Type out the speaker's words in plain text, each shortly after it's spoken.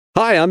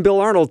Hi, I'm Bill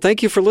Arnold.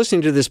 Thank you for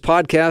listening to this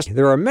podcast.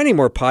 There are many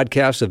more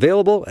podcasts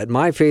available at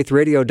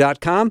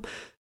myfaithradio.com.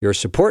 Your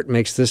support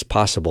makes this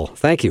possible.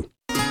 Thank you.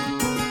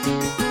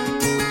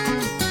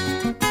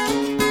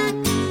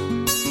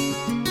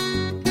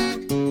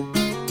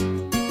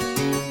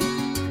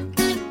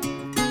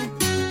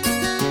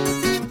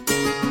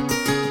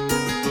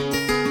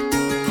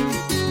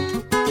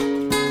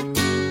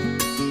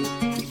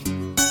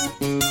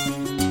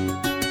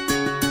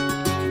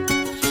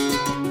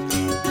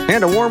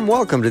 And a warm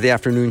welcome to the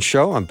afternoon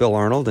show. I'm Bill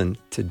Arnold, and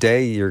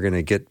today you're going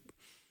to get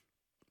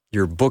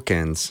your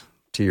bookends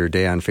to your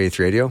day on Faith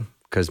Radio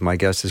because my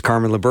guest is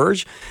Carmen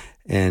LaBerge,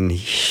 and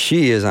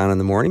she is on in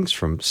the mornings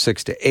from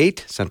 6 to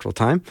 8 Central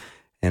Time,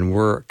 and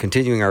we're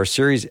continuing our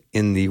series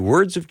in the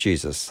Words of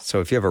Jesus.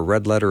 So if you have a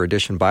red letter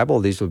edition Bible,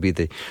 these will be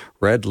the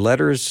red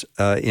letters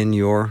in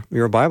your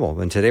Bible.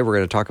 And today we're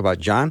going to talk about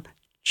John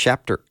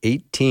chapter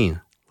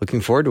 18.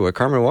 Looking forward to it.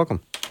 Carmen, welcome.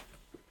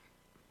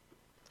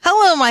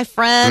 Hello, my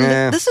friend.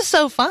 Yeah. This is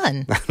so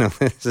fun.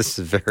 This is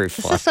very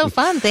fun. This is so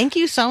fun. Thank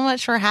you so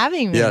much for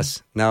having me.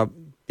 Yes. Now,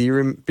 be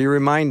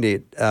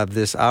reminded of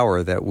this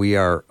hour that we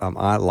are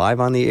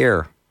live on the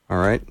air, all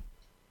right?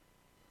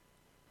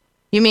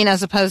 You mean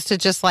as opposed to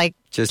just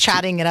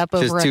chatting it up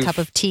over a cup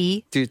of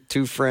tea?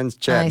 Two friends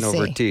chatting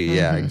over tea. Mm-hmm.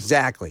 Yeah,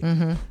 exactly.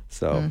 Mm-hmm.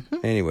 So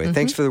anyway,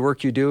 thanks for the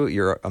work you do.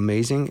 You're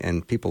amazing,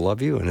 and people love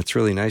you, and it's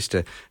really nice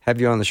to have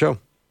you on the show.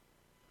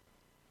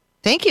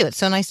 Thank you. It's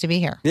so nice to be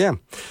here. Yeah.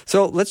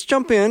 So let's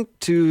jump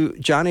into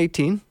John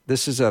 18.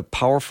 This is a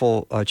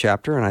powerful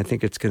chapter, and I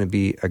think it's going to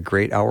be a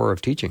great hour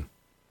of teaching.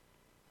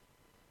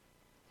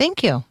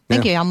 Thank you.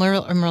 Thank you. I'm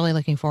really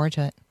looking forward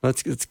to it.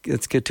 Let's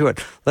get to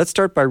it. Let's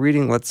start by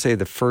reading, let's say,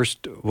 the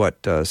first,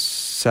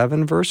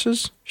 7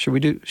 verses? Should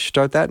we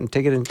start that and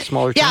take it in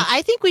smaller chunks? Yeah,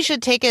 I think we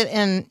should take it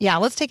in,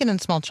 let's take it in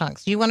small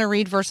chunks. Do you want to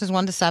read verses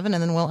 1 to 7,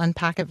 and then we'll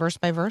unpack it verse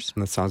by verse?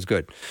 That sounds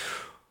good.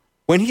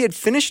 When he had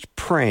finished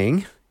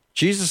praying,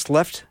 Jesus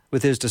left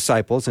with his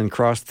disciples and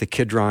crossed the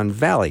Kidron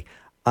Valley.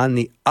 On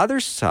the other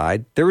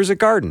side, there was a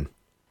garden,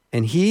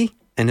 and he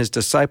and his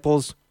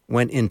disciples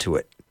went into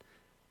it.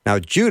 Now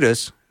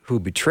Judas, who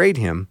betrayed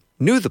him,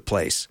 knew the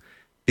place,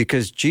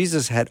 because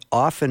Jesus had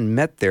often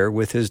met there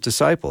with his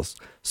disciples.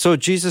 So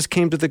Jesus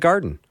came to the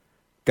garden,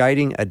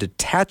 guiding a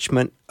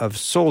detachment of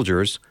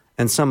soldiers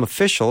and some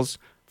officials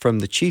from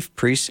the chief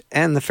priests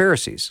and the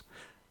Pharisees.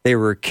 They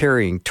were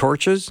carrying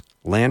torches,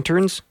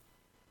 lanterns,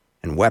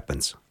 and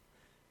weapons.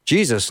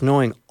 Jesus,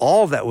 knowing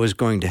all that was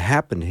going to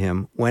happen to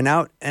him, went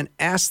out and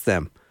asked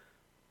them,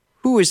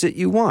 "Who is it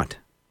you want?"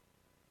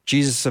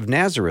 "Jesus of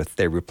Nazareth,"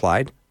 they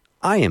replied.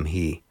 "I am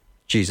he,"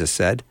 Jesus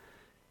said.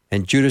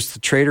 And Judas the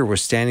traitor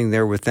was standing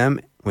there with them.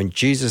 When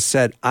Jesus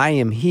said, "I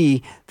am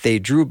he," they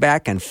drew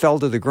back and fell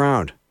to the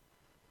ground.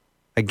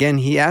 Again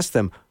he asked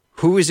them,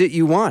 "Who is it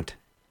you want?"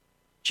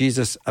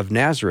 "Jesus of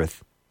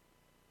Nazareth,"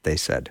 they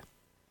said.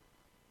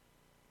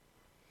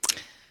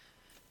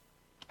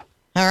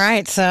 All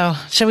right, so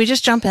should we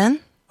just jump in?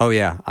 Oh,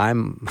 yeah.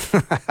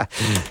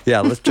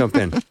 Let's jump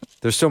in.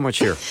 There's so much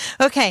here.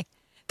 Okay,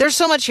 there's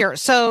so much here.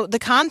 So the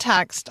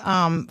context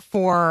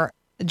for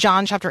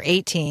John chapter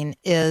 18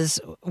 is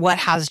what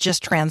has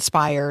just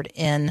transpired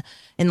in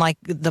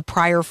the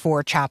prior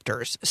 4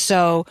 chapters.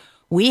 So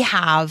we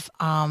have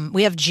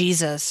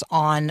Jesus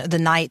on the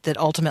night that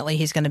ultimately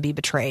he's going to be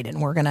betrayed, and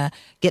we're going to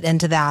get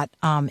into that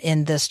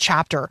in this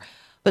chapter.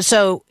 But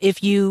so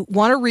if you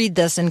want to read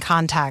this in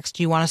context,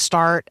 you want to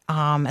start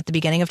at the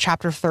beginning of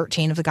chapter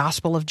 13 of the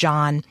Gospel of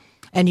John,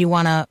 and you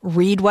want to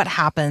read what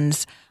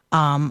happens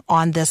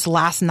on this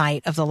last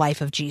night of the life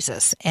of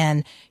Jesus.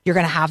 And you're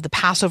going to have the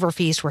Passover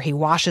feast where he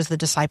washes the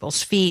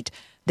disciples' feet.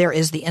 There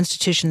is the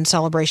institution and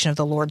celebration of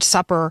the Lord's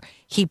Supper.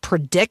 He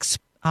predicts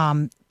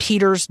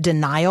Peter's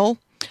denial.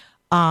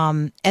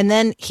 And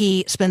then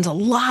he spends a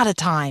lot of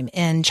time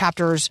in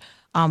chapters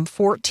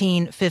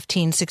 14,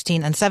 15,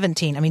 16, and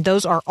 17. I mean,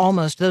 those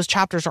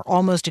chapters are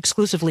almost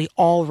exclusively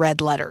all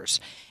red letters.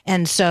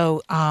 And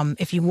so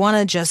if you want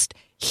to just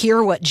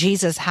hear what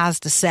Jesus has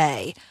to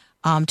say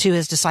to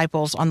his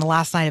disciples on the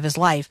last night of his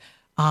life,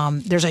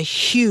 there's a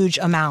huge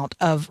amount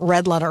of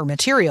red letter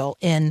material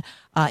in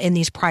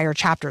these prior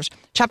chapters.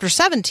 Chapter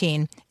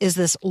 17 is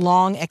this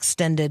long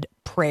extended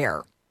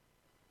prayer,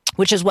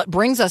 which is what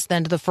brings us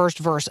then to the first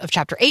verse of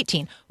chapter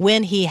 18,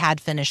 when he had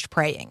finished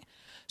praying.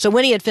 So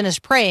when he had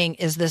finished praying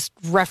is this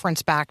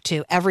reference back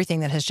to everything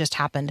that has just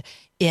happened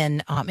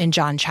in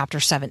John chapter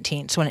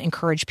 17. So I want to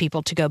encourage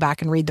people to go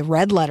back and read the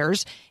red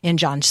letters in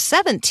John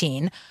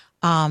 17,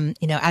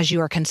 as you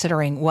are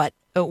considering what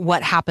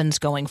happens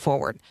going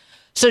forward.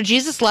 So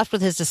Jesus left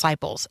with his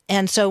disciples.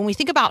 And so when we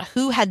think about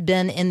who had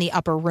been in the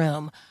upper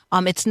room,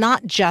 it's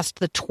not just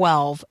the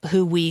 12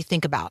 who we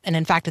think about. And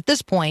in fact, at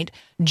this point,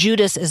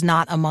 Judas is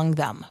not among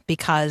them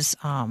because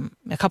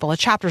a couple of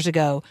chapters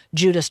ago,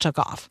 Judas took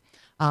off.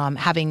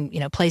 Having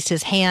placed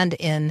his hand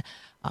in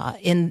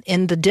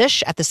the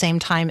dish at the same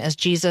time as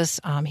Jesus,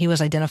 he was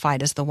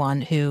identified as the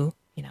one who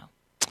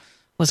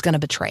was going to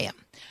betray him.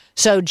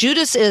 So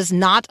Judas is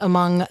not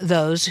among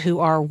those who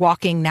are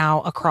walking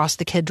now across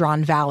the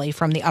Kidron Valley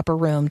from the upper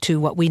room to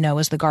what we know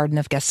as the Garden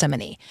of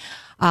Gethsemane.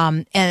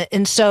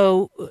 And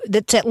so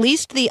that's at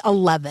least the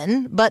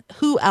 11, but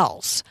who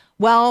else?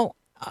 Well,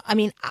 I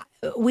mean,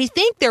 we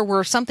think there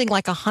were something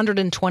like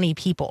 120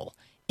 people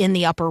in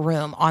the upper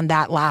room on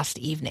that last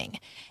evening.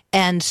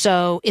 And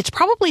so it's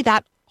probably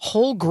that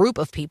whole group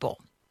of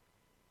people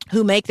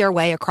who make their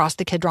way across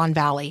the Kidron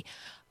Valley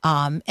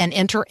and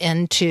enter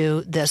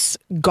into this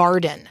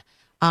garden.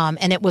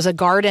 And it was a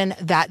garden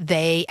that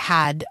they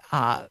had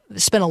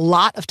spent a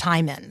lot of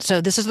time in.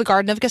 So this is the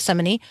Garden of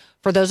Gethsemane.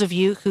 For those of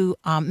you who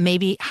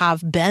maybe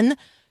have been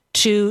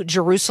to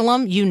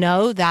Jerusalem, you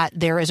know that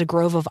there is a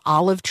grove of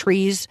olive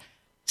trees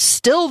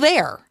still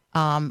there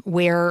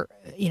where,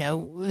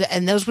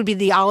 and those would be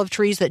the olive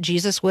trees that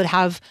Jesus would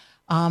have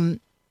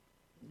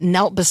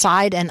knelt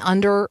beside and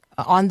under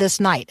on this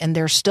night. And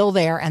they're still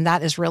there. And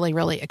that is really,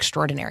 really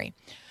extraordinary.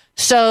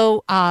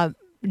 So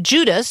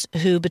Judas,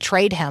 who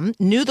betrayed him,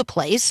 knew the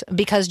place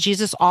because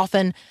Jesus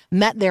often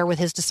met there with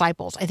his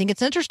disciples. I think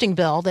it's interesting,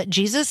 Bill, that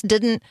Jesus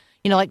didn't,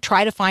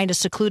 try to find a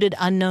secluded,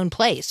 unknown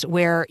place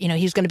where,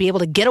 he's going to be able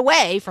to get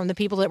away from the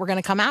people that were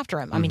going to come after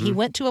him. I mean, he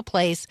went to a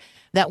place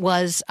that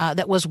was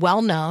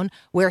well known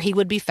where he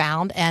would be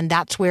found, and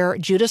that's where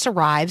Judas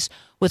arrives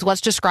with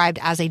what's described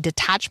as a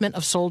detachment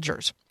of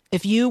soldiers.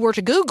 If you were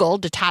to Google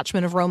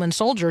detachment of Roman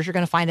soldiers, you're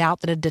going to find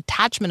out that a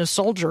detachment of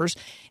soldiers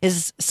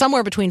is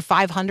somewhere between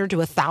 500 to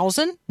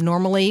 1,000,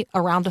 normally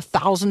around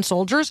 1,000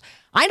 soldiers.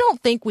 I don't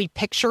think we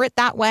picture it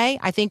that way.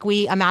 I think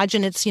we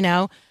imagine it's,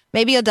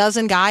 maybe a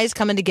dozen guys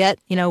coming to get,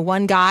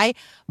 one guy.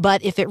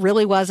 But if it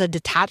really was a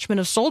detachment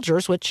of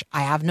soldiers, which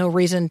I have no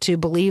reason to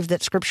believe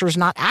that Scripture is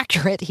not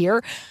accurate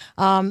here,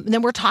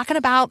 then we're talking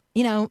about,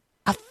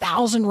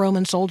 1,000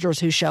 Roman soldiers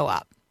who show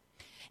up.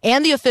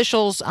 And the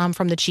officials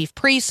from the chief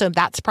priests, so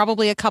that's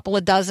probably a couple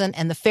of dozen,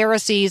 and the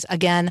Pharisees,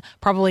 again,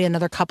 probably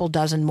another couple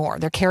dozen more.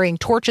 They're carrying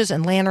torches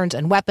and lanterns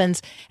and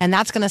weapons, and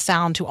that's going to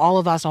sound to all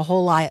of us a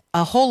whole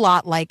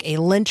lot like a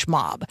lynch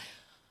mob.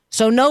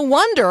 So no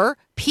wonder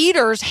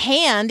Peter's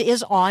hand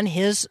is on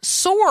his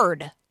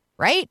sword,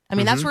 right? I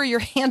mean, that's where your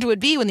hand would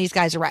be when these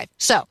guys arrive.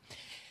 So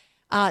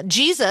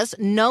Jesus,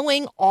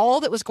 knowing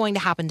all that was going to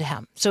happen to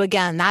him. So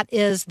again, that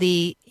is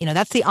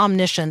that's the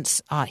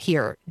omniscience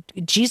here.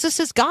 Jesus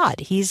is God.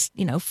 He's,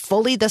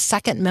 fully the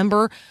second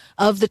member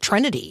of the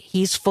Trinity.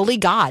 He's fully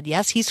God.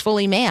 Yes, he's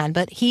fully man,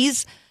 but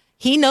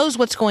he knows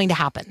what's going to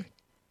happen.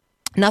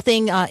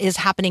 Nothing is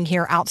happening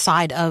here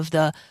outside of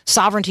the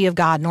sovereignty of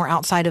God, nor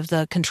outside of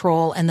the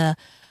control and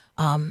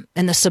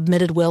the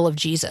submitted will of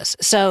Jesus.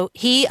 So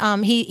he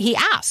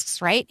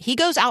asks, right? He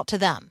goes out to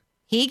them.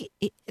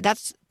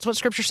 That's what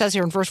Scripture says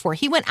here in verse 4.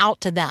 He went out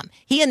to them.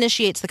 He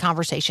initiates the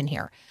conversation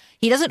here.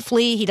 He doesn't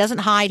flee. He doesn't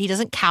hide. He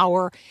doesn't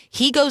cower.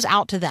 He goes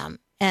out to them.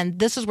 And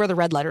this is where the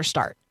red letters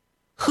start.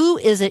 Who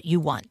is it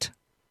you want?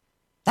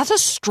 That's a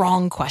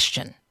strong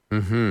question.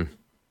 Yeah,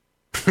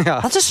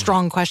 that's a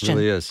strong question. It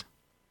really is.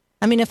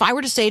 I mean, if I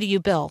were to say to you,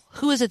 Bill,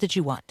 who is it that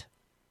you want?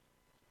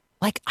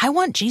 I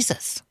want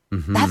Jesus.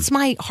 That's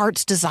my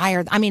heart's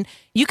desire. I mean,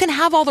 you can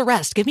have all the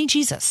rest. Give me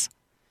Jesus.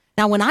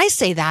 Now, when I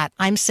say that,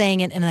 I'm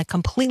saying it in a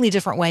completely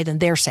different way than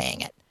they're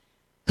saying it.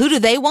 Who do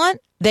they want?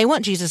 They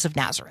want Jesus of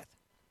Nazareth.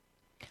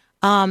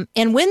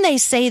 And when they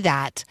say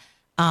that,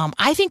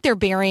 I think they're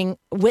bearing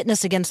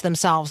witness against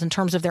themselves in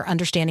terms of their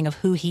understanding of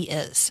who he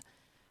is.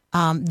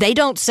 They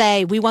don't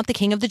say, we want the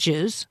King of the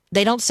Jews.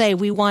 They don't say,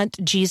 we want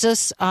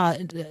Jesus,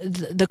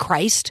 the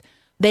Christ.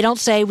 They don't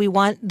say, we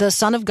want the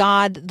Son of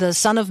God, the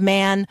Son of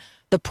Man,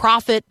 the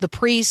prophet, the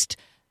priest.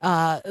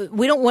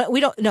 We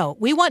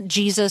want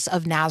Jesus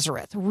of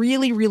Nazareth.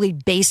 Really, really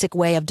basic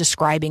way of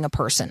describing a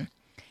person.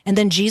 And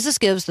then Jesus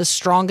gives the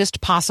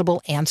strongest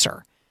possible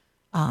answer.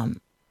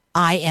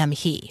 I am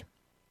he.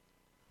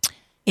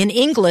 In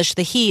English,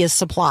 the he is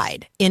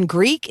supplied. In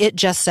Greek, it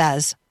just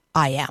says,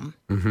 I am.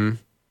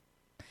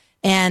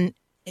 And,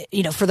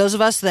 for those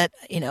of us that,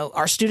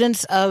 are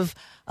students of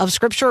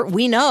Scripture,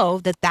 we know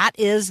that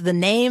is the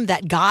name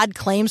that God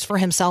claims for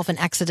himself in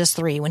Exodus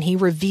 3 when he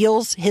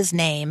reveals his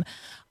name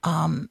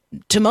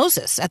to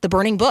Moses at the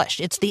burning bush.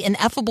 It's the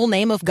ineffable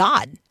name of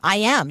God. I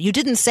am. You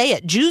didn't say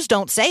it. Jews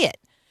don't say it.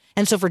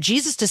 And so for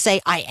Jesus to say,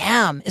 I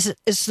am,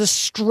 is the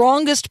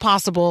strongest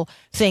possible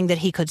thing that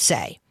he could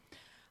say.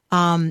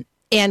 And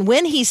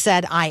when he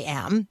said, I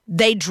am,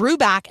 they drew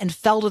back and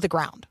fell to the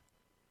ground.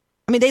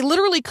 I mean, they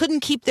literally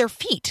couldn't keep their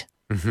feet.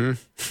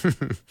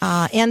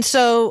 And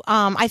so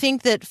I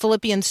think that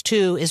Philippians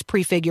 2 is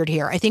prefigured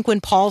here. I think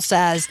when Paul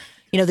says,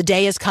 the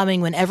day is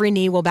coming when every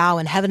knee will bow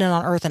in heaven and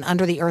on earth and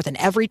under the earth and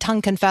every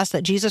tongue confess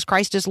that Jesus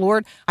Christ is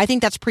Lord, I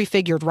think that's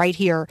prefigured right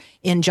here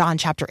in John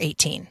chapter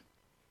 18.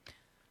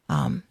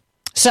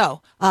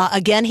 So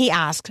again, he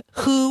asked,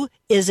 who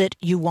is it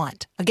you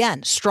want?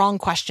 Again, strong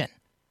question.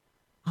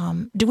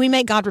 Do we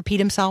make God repeat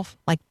himself?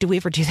 Do we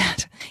ever do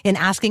that? In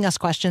asking us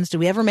questions, do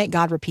we ever make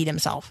God repeat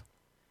himself?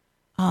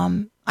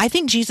 I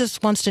think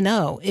Jesus wants to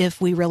know if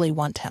we really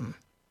want him.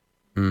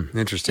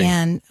 Interesting.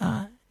 And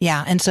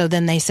Yeah, and so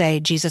then they say,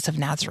 Jesus of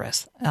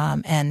Nazareth.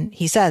 And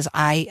he says,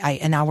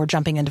 and now we're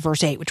jumping into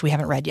verse 8, which we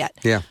haven't read yet.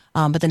 Yeah.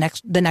 But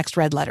the next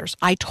red letters,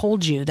 I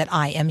told you that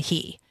I am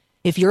he.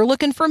 If you're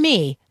looking for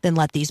me, then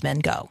let these men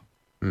go.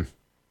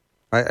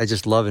 I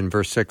just love in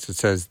verse 6, it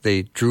says,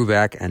 they drew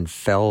back and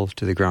fell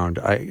to the ground.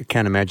 I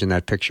can't imagine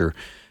that picture,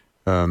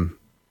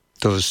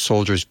 those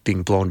soldiers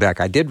being blown back.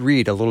 I did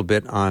read a little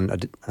bit on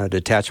a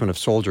detachment of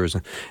soldiers,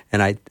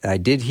 and I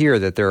did hear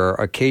that there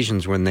are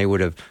occasions when they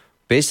would have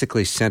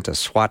basically sent a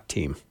SWAT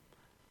team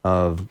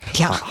of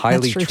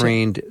highly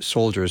trained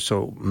soldiers,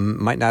 so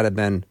might not have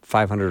been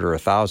 500 or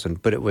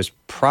 1,000, but it was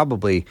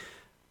probably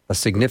a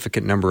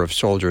significant number of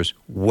soldiers,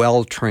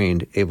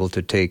 well-trained, able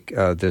to take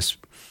this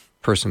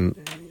person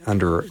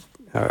under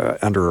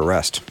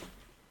arrest.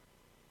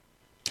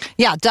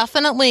 Yeah,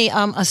 definitely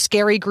a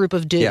scary group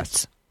of dudes.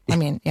 Yes. I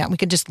mean, we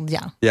could just, we'll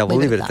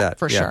leave it at that.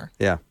 For sure.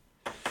 Yeah.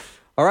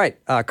 All right,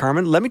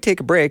 Carmen, let me take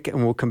a break,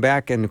 and we'll come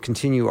back and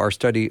continue our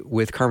study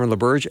with Carmen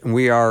LaBerge. And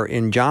we are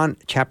in John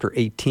chapter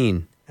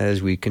 18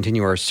 as we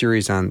continue our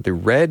series on the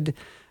words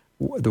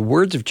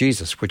of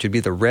Jesus, which would be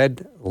the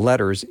red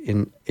letters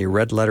in a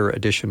red letter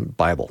edition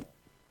Bible.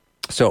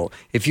 So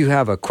if you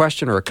have a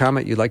question or a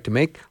comment you'd like to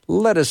make,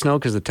 let us know,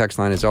 because the text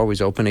line is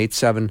always open,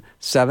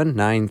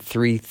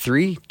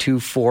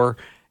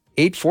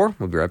 877-933-2484.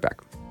 We'll be right back.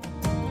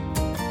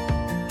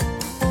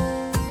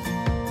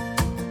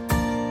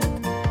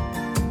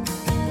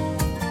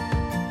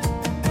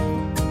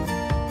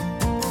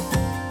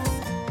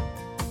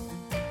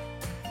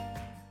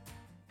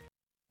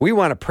 We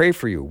want to pray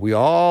for you. We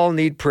all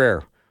need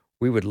prayer.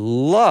 We would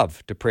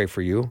love to pray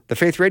for you. The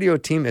Faith Radio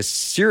team is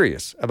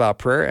serious about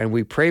prayer, and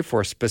we pray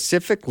for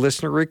specific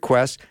listener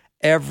requests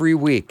every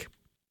week.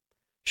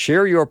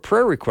 Share your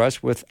prayer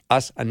requests with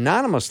us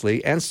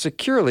anonymously and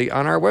securely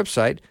on our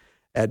website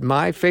at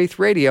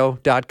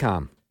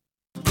myfaithradio.com.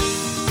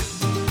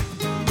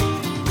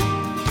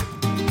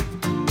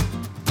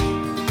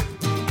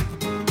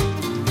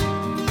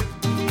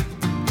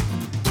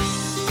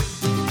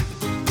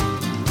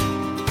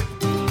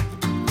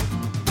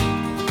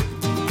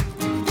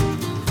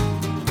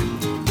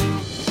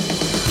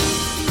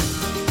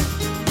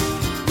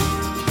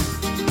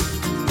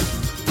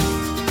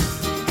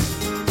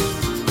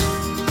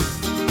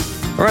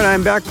 All right,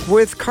 I'm back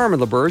with Carmen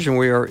LaBerge, and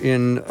we are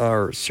in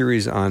our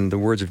series on the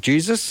words of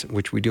Jesus,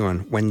 which we do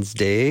on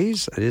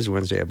Wednesdays. It is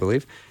Wednesday, I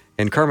believe.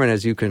 And Carmen,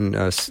 as you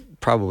can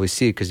probably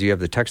see, because you have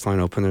the text line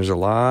open, there's a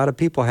lot of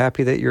people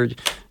happy that you're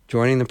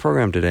joining the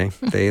program today.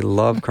 They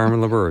love Carmen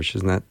LaBerge.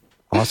 Isn't that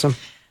awesome?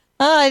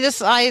 I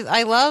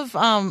love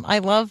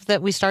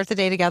that we start the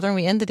day together and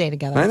we end the day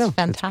together. I know. It's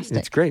fantastic.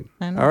 It's great.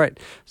 All right.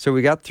 So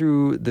we got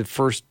through the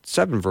first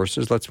 7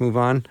 verses. Let's move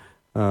on.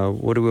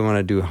 What do we want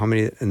to do? How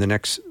many in the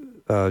next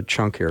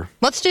chunk here?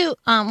 Let's do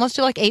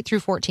like 8 through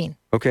 14.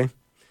 Okay.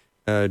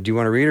 Do you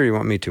want to read, or do you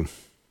want me to?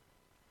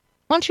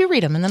 Why don't you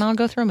read them, and then I'll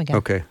go through them again.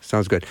 Okay,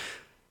 sounds good.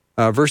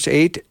 Verse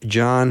 8,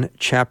 John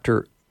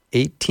chapter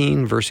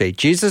 18, verse 8.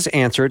 Jesus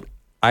answered,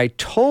 I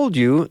told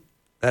you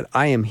that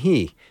I am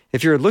he.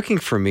 If you're looking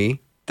for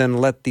me, then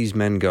let these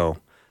men go.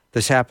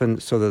 This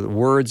happened so that the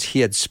words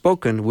he had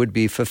spoken would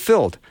be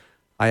fulfilled.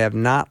 I have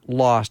not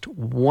lost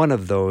one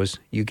of those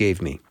you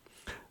gave me.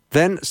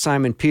 Then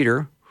Simon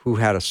Peter, who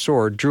had a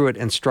sword, drew it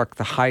and struck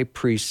the high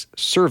priest's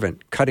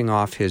servant, cutting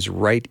off his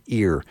right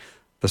ear.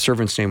 The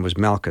servant's name was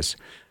Malchus.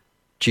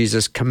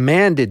 Jesus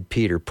commanded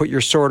Peter, put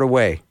your sword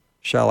away.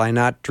 Shall I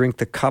not drink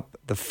the cup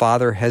the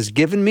Father has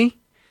given me?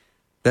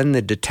 Then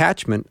the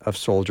detachment of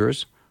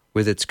soldiers,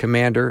 with its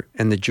commander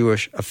and the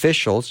Jewish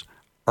officials,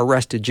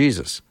 arrested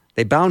Jesus.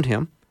 They bound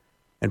him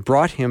and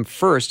brought him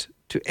first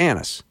to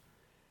Annas,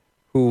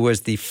 who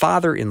was the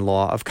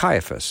father-in-law of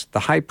Caiaphas,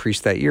 the high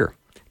priest that year.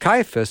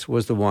 Caiaphas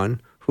was the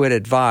one who had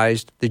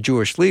advised the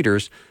Jewish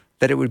leaders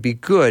that it would be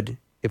good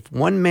if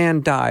one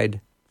man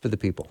died for the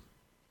people.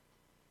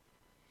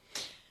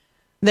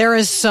 There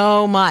is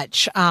so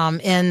much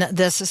in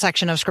this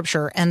section of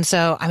Scripture. And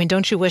so, I mean,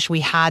 don't you wish we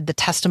had the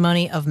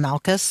testimony of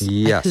Malchus,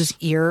 yes, whose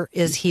ear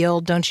is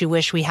healed? Don't you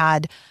wish we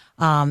had,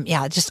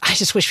 I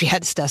just wish we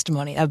had his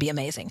testimony. That would be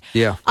amazing.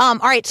 Yeah. All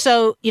right.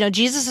 So,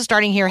 Jesus is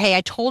starting here. Hey,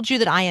 I told you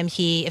that I am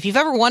he. If you've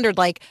ever wondered,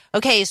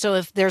 okay, so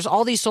if there's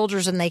all these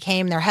soldiers and they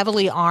came, they're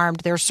heavily armed,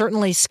 they're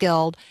certainly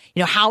skilled,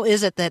 how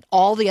is it that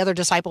all the other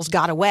disciples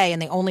got away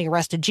and they only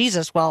arrested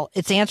Jesus? Well,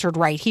 it's answered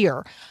right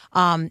here.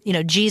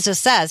 Jesus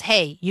says,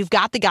 hey, you've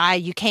got the guy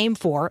you came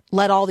for.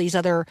 Let all these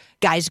other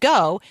guys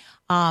go.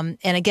 And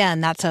again,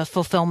 that's a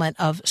fulfillment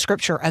of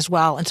Scripture as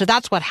well. And so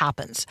that's what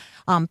happens.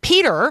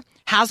 Peter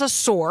has a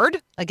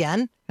sword,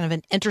 again, kind of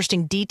an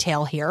interesting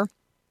detail here.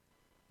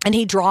 And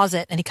he draws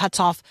it and he cuts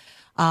off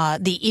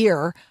the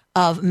ear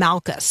of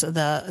Malchus,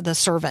 the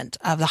servant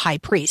of the high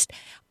priest.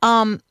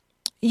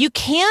 You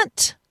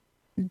can't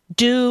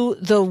do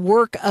the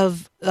work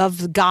of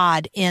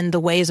God in the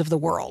ways of the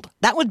world.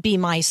 That would be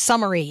my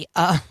summary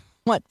of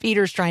what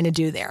Peter's trying to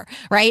do there,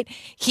 right?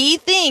 He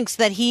thinks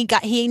that he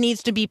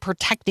needs to be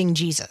protecting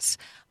Jesus.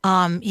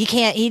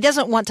 He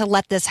doesn't want to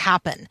let this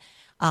happen.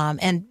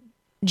 And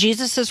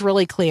Jesus is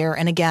really clear.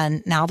 And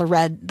again, now the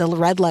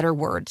red letter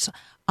words,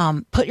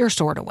 put your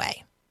sword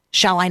away.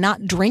 Shall I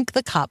not drink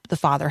the cup the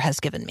Father has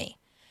given me?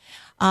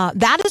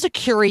 That is a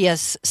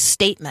curious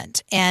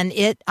statement. And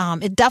it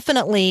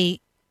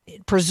definitely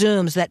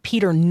presumes that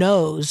Peter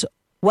knows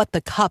what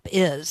the cup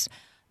is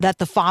that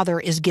the Father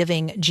is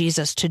giving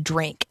Jesus to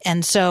drink.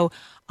 And so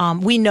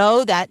we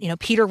know that,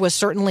 Peter was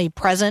certainly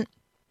present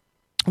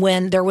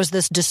when there was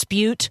this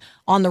dispute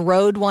on the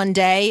road one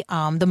day.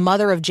 The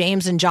mother of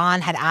James and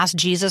John had asked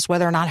Jesus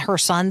whether or not her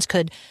sons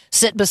could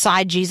sit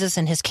beside Jesus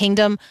in his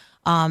kingdom.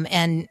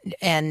 And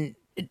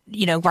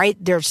right,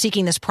 they're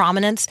seeking this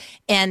prominence.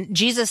 And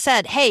Jesus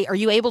said, hey, are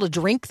you able to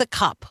drink the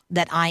cup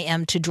that I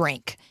am to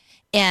drink?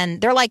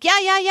 And they're like,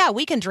 yeah,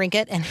 we can drink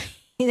it. And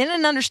they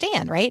didn't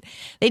understand, right?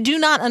 They do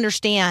not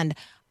understand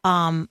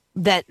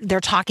that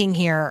they're talking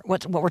here.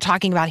 What we're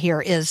talking about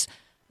here is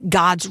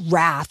God's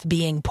wrath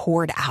being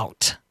poured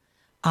out.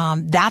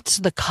 That's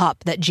the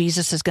cup that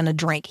Jesus is going to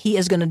drink. He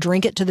is going to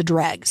drink it to the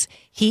dregs.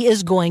 He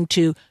is going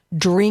to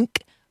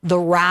drink the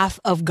wrath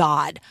of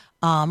God,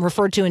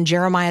 referred to in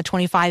Jeremiah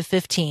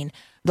 25:15.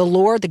 The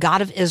Lord, the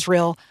God of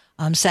Israel,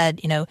 said,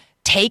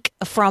 take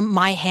from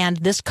my hand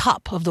this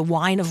cup of the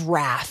wine of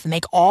wrath.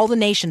 Make all the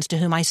nations to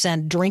whom I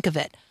send drink of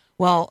it.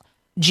 Well,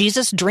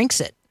 Jesus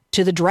drinks it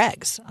to the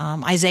dregs.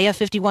 Isaiah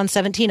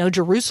 51:17, O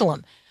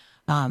Jerusalem,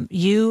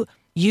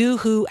 you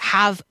who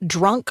have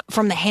drunk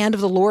from the hand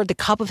of the Lord the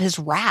cup of his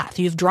wrath.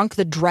 You've drunk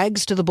the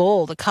dregs to the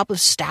bowl, the cup of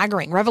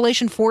staggering.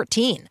 Revelation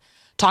 14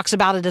 talks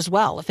about it as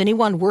well. If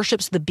anyone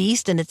worships the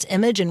beast and its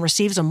image and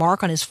receives a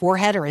mark on his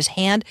forehead or his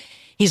hand,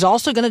 he's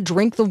also going to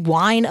drink the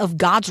wine of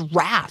God's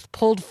wrath,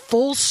 pulled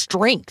full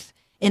strength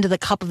into the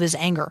cup of his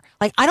anger.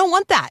 Like, I don't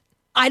want that.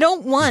 I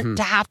don't want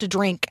to have to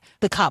drink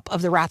the cup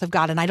of the wrath of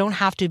God, and I don't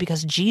have to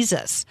because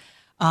Jesus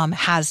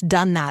has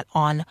done that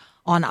on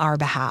our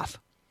behalf.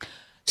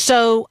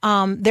 So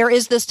there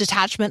is this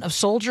detachment of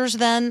soldiers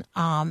then,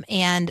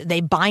 and they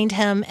bind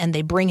him and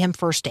they bring him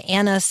first to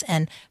Annas,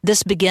 and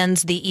this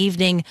begins the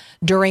evening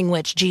during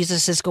which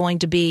Jesus is going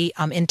to be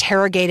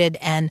interrogated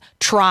and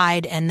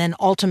tried, and then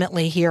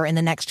ultimately here in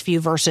the next few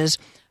verses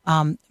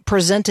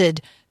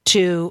presented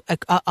to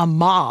a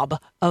mob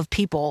of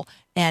people,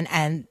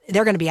 and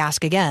they're going to be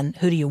asked again,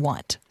 who do you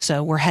want?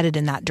 So we're headed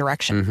in that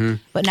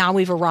direction. But now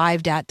we've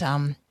arrived at,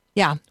 now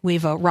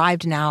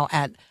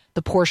at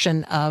the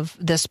portion of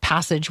this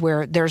passage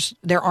where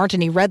there aren't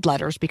any red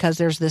letters because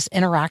there's this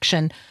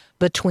interaction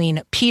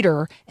between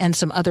Peter and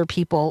some other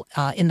people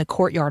in the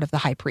courtyard of the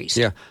high priest.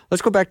 Yeah.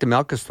 Let's go back to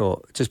Malchus,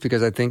 though, just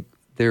because I think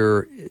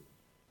I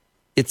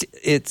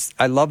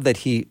love that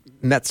he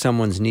met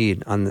someone's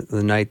need on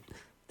the night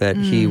that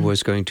he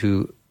was going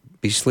to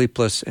be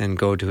sleepless and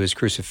go to his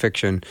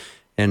crucifixion.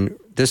 And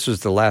this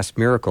was the last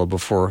miracle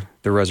before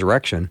the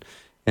resurrection.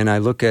 And I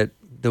look at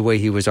the way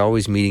he was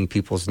always meeting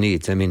people's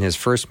needs. I mean, his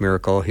first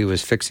miracle, he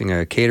was fixing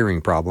a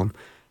catering problem.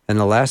 And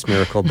the last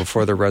miracle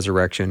before the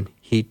resurrection,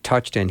 he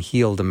touched and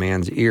healed a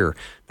man's ear.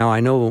 Now, I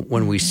know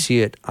when we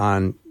see it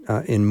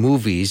in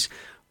movies,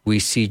 we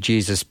see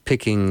Jesus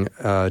picking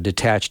a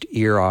detached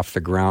ear off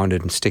the ground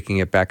and sticking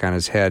it back on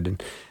his head.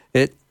 And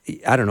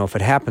I don't know if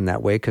it happened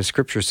that way, because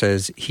Scripture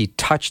says he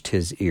touched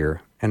his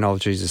ear, and all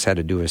Jesus had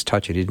to do was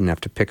touch it. He didn't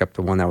have to pick up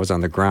the one that was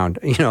on the ground.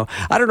 I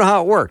don't know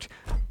how it worked,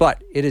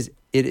 but it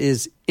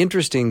is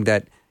interesting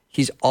that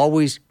he's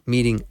always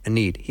meeting a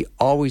need. He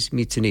always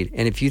meets a need.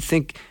 And if you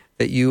think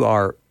that you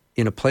are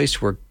in a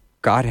place where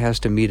God has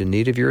to meet a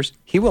need of yours,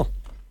 he will.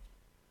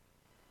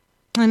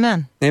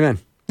 Amen. Amen.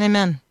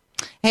 Amen.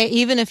 Hey,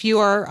 even if you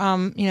are,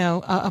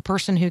 a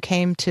person who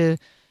came to,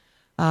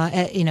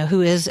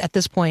 who is at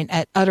this point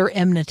at utter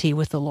enmity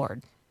with the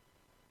Lord.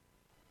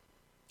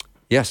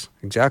 Yes,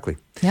 exactly.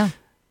 Yeah.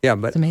 Yeah,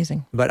 but it's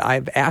amazing. But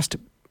I've asked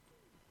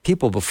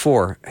people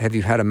before, have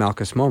you had a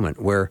Malchus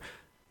moment where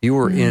you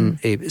were in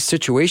a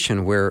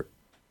situation where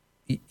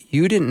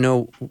you didn't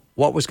know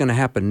what was going to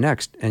happen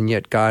next, and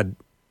yet God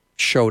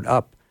showed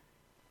up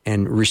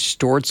and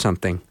restored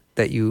something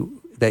that you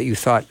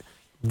thought,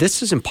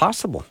 this is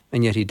impossible,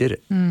 and yet he did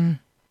it. And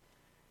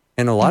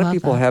a lot of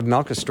people have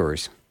Malchus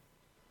stories.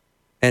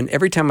 And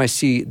every time I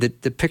see the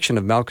depiction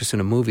of Malchus in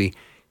a movie,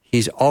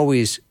 he's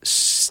always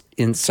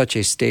in such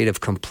a state of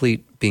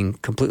being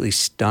completely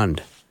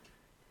stunned.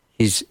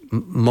 He's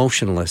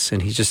motionless,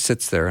 and he just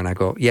sits there, and I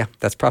go, yeah,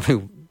 that's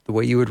probably the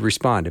way you would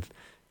respond if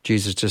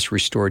Jesus just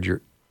restored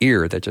your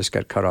ear that just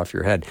got cut off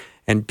your head.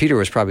 And Peter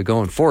was probably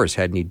going for his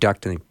head, and he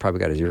ducked, and he probably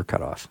got his ear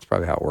cut off. That's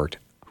probably how it worked.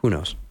 Who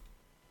knows?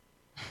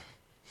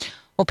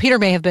 Well, Peter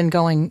may have been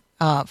going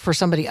for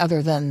somebody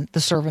other than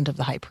the servant of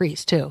the high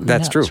priest, too.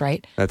 That's true,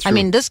 right? That's true.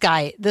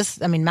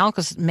 I mean,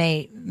 Malchus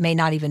may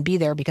not even be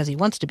there because he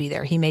wants to be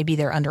there. He may be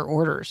there under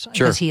orders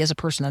because he is a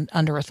person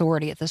under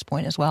authority at this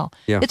point as well.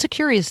 Yeah. It's a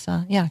curious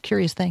thing.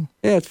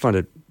 Yeah, it's fun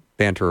to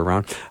banter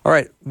around. All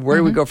right, where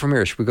do we go from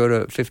here? Should we go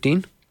to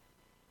 15?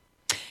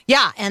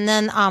 Yeah, and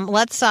then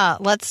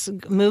let's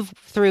move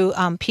through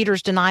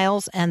Peter's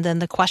denials and then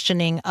the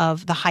questioning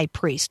of the high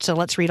priest. So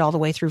let's read all the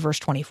way through verse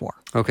 24.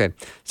 Okay.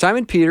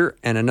 Simon Peter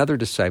and another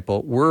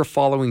disciple were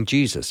following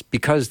Jesus.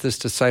 Because this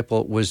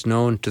disciple was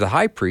known to the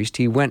high priest,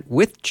 he went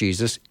with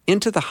Jesus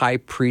into the high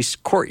priest's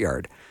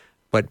courtyard.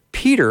 But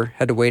Peter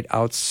had to wait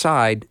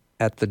outside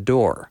at the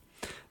door.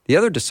 The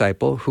other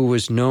disciple, who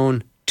was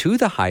known to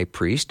the high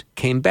priest,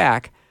 came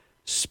back,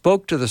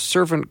 spoke to the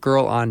servant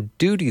girl on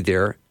duty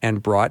there,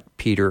 and brought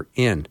Peter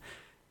in.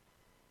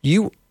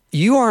 You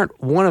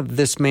aren't one of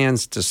this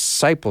man's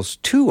disciples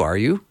too, are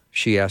you?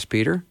 She asked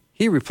Peter.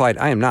 He replied,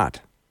 I am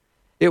not.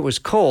 It was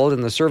cold,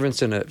 and the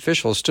servants and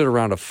officials stood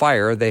around a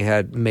fire they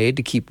had made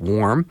to keep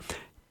warm.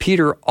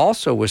 Peter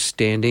also was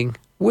standing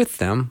with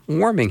them,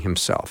 warming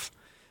himself.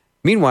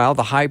 Meanwhile,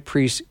 the high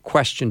priest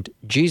questioned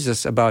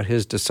Jesus about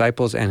his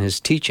disciples and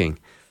his teaching.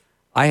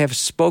 I have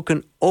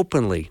spoken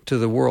openly to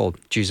the world,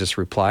 Jesus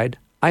replied.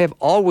 I have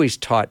always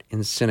taught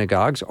in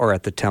synagogues or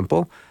at the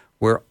temple,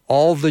 where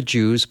all the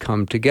Jews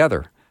come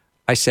together.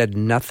 I said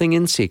nothing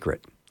in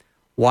secret.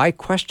 Why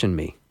question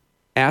me?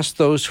 Ask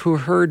those who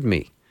heard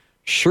me.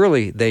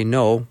 Surely they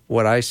know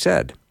what I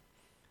said.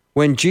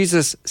 When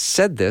Jesus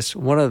said this,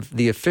 one of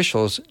the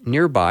officials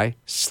nearby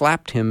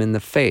slapped him in the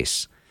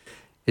face.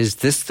 Is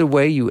this the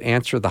way you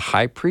answer the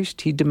high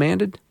priest? He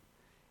demanded.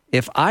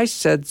 If I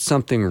said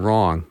something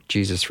wrong,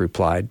 Jesus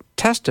replied,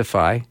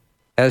 testify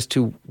as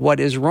to what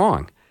is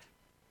wrong.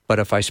 But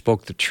if I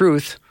spoke the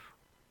truth,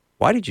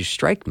 why did you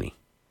strike me?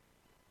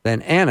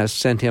 Then Annas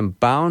sent him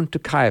bound to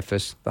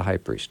Caiaphas, the high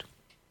priest.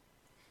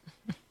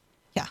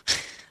 Yeah,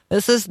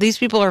 these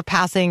people are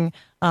passing.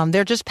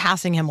 They're just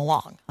passing him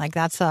along. Like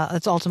that's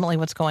ultimately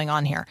what's going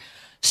on here.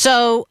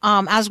 So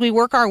as we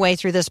work our way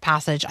through this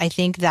passage, I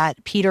think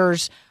that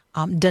Peter's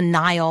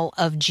denial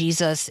of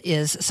Jesus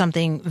is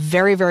something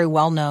very, very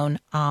well known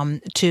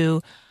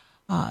to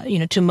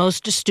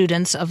most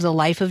students of the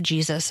life of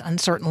Jesus, and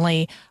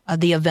certainly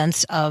the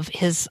events of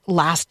his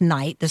last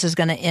night. This is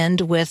going to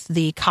end with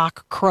the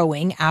cock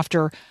crowing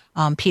after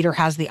Peter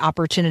has the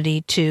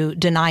opportunity to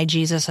deny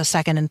Jesus a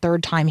second and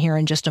third time here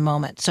in just a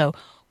moment. So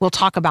we'll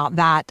talk about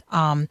that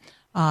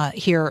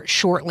here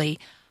shortly.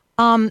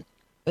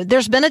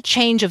 There's been a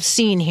change of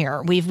scene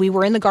here. We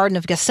were in the Garden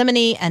of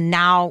Gethsemane, and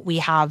now we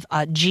have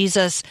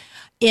Jesus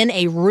in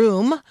a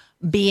room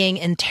being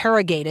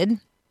interrogated.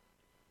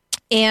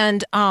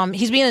 And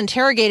he's being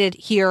interrogated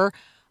here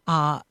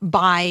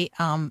by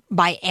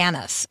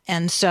Annas.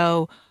 And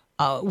so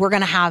we're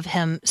going to have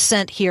him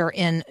sent here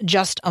in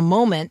just a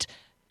moment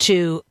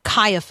to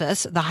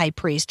Caiaphas, the high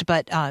priest.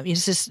 But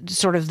this is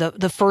sort of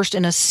the first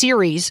in a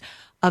series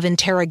of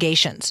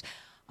interrogations.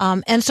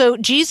 And so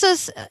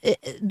Jesus,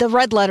 the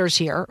red letters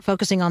here,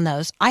 focusing on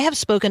those, I have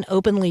spoken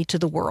openly to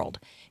the world.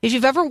 If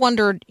you've ever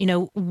wondered,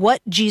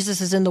 what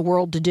Jesus is in the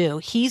world to do,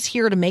 he's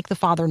here to make the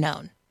Father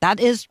known. That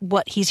is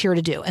what he's here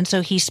to do. And so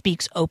he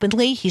speaks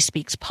openly. He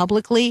speaks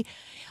publicly.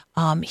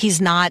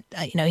 He's not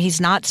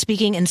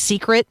speaking in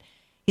secret.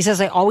 He says,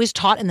 I always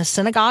taught in the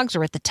synagogues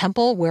or at the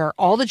temple where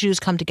all the Jews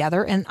come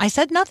together. And I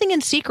said nothing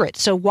in secret.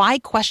 So why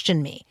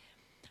question me?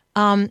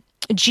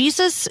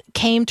 Jesus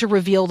came to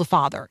reveal the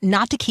Father,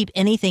 not to keep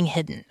anything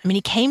hidden. I mean,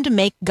 he came to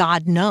make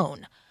God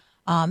known.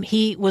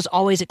 He was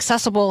always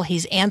accessible.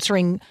 He's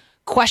answering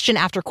question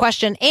after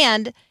question.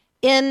 And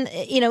in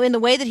the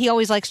way that he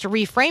always likes to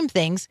reframe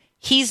things,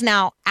 he's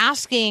now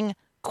asking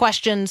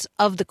questions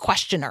of the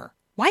questioner.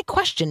 Why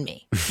question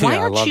me? Why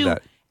aren't you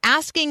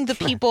asking the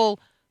people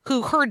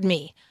who heard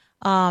me?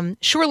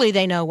 Surely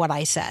they know what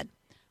I said.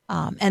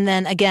 And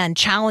then again,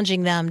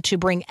 challenging them to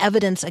bring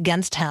evidence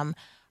against him.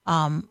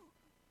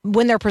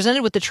 When they're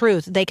presented with the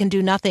truth, they can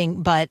do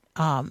nothing but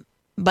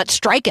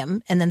strike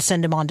him and then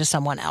send him on to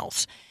someone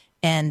else.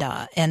 And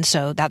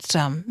so that's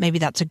maybe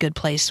that's a good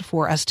place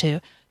for us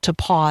to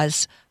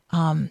pause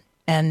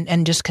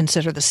and just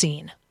consider the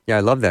scene. Yeah,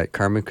 I love that,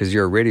 Carmen, because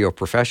you're a radio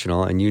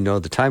professional and you know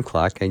the time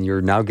clock, and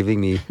you're now giving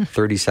me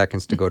 30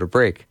 seconds to go to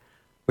break,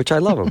 which I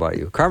love about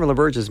you. Carmen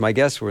LaBerge is my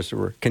guest.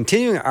 We're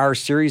continuing our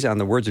series on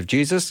the words of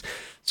Jesus.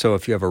 So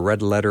if you have a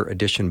red letter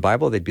edition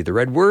Bible, they'd be the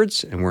red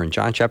words, and we're in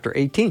John chapter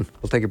 18.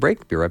 We'll take a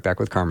break. Be right back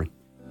with Carmen.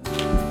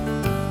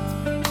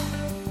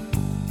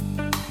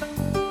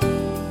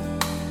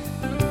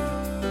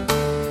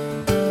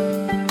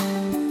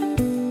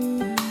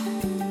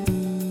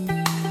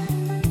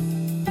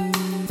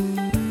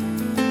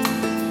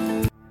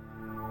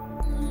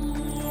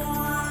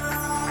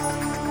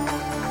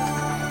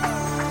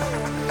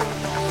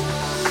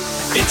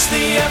 It's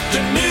the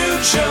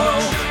afternoon show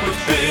with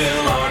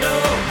Bill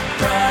Arnold.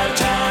 Prime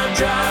time,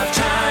 drive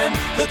time.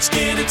 Let's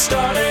get it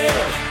started.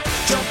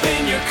 Jump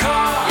in your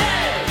car.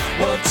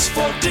 Yeah. What's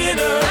for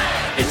dinner?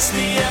 Hey. It's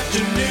the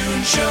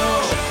afternoon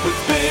show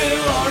with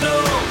Bill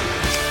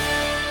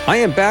Arnold. I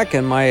am back,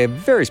 and my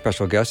very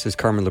special guest is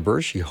Carmen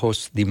LaBerge. She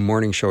hosts the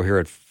morning show here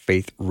at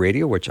Faith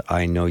Radio, which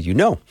I know you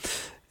know.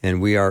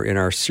 And we are in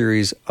our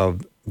series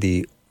of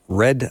the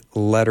red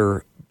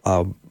letter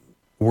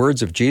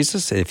words of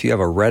Jesus. If you have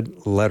a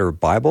red letter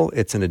Bible,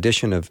 it's an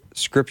edition of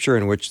Scripture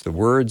in which the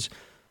words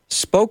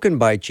spoken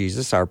by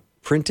Jesus are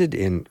printed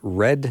in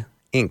red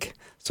ink.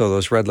 So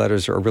those red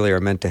letters are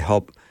meant to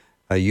help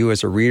you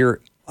as a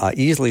reader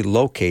easily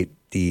locate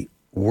the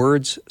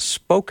words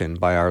spoken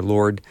by our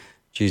Lord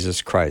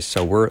Jesus Christ.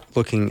 So we're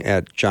looking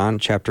at John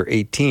chapter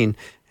 18.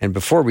 And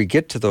before we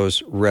get to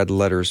those red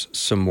letters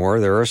some more,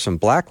 there are some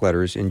black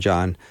letters in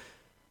John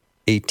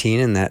 18,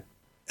 and that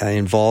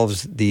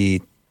involves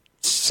the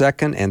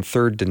second and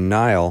third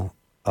denial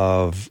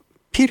of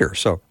Peter.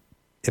 So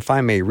if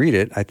I may read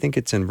it, I think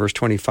it's in verse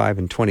 25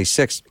 and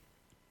 26.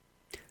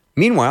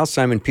 Meanwhile,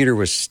 Simon Peter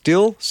was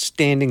still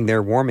standing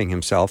there warming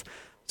himself.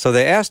 So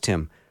they asked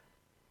him,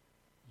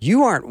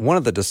 "You aren't one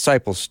of the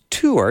disciples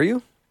too, are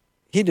you?"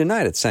 He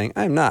denied it, saying,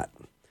 "I'm not."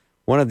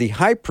 One of the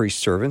high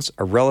priest's servants,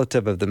 a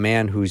relative of the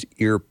man whose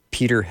ear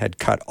Peter had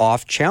cut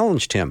off,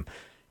 challenged him,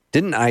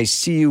 "Didn't I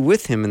see you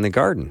with him in the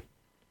garden?"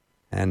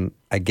 And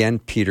again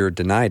Peter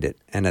denied it.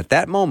 And at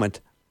that moment,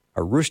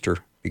 a rooster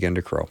began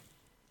to crow.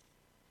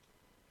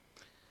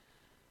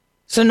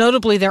 So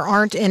notably, there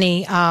aren't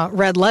any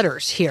red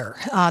letters here.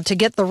 To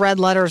get the red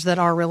letters that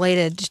are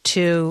related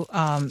to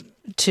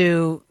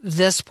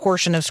this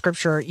portion of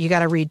Scripture, you got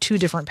to read two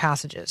different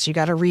passages. You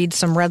got to read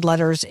some red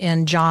letters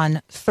in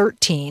John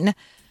 13,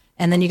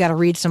 and then you got to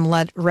read some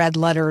red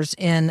letters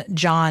in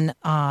John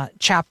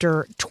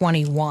chapter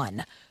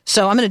 21.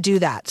 So I'm going to do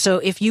that. So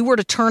if you were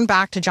to turn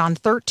back to John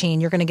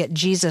 13, you're going to get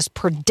Jesus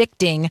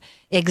predicting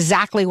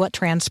exactly what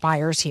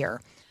transpires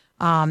here.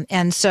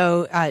 And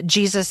so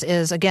Jesus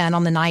is, again,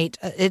 on the night,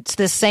 it's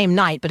this same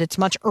night, but it's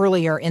much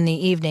earlier in the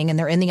evening, and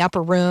they're in the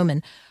upper room,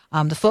 and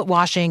the foot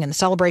washing and the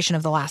celebration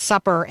of the Last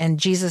Supper. And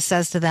Jesus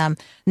says to them,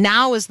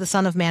 "Now is the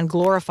Son of Man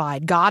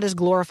glorified. God is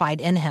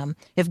glorified in him.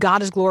 If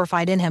God is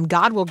glorified in him,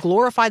 God will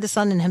glorify the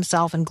Son in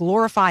himself and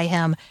glorify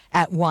him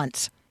at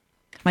once.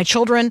 My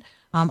children,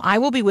 I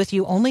will be with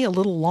you only a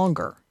little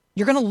longer.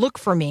 You're going to look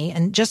for me,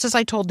 and just as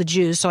I told the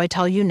Jews, so I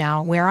tell you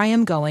now, where I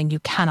am going, you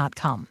cannot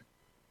come."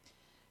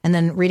 And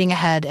then reading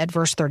ahead at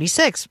verse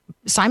 36,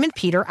 Simon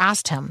Peter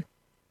asked him,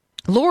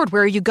 "Lord,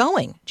 where are you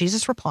going?"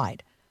 Jesus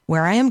replied,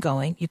 "Where I am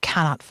going, you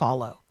cannot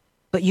follow,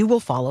 but you will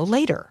follow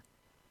later."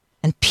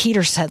 And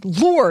Peter said,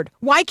 "Lord,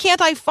 why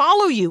can't I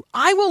follow you?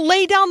 I will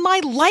lay down my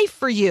life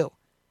for you."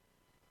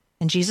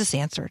 And Jesus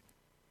answered,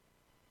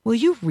 "Will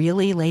you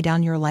really lay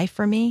down your life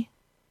for me?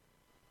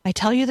 I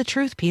tell you the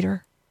truth,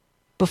 Peter.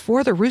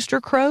 Before the rooster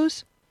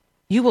crows,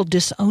 you will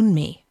disown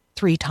me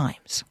 3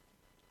 times.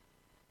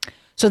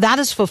 So that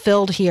is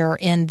fulfilled here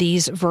in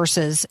these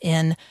verses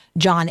in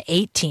John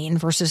 18,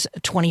 verses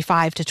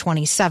 25 to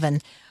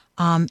 27.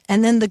 And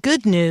then the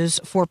good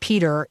news for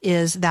Peter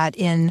is that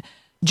in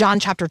John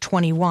chapter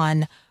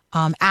 21,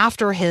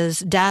 after his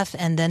death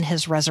and then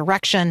his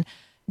resurrection,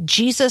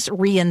 Jesus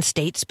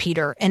reinstates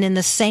Peter. And in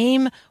the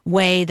same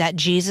way that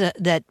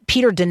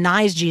Peter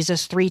denies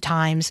Jesus 3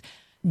 times,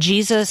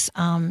 Jesus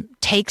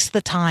takes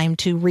the time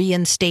to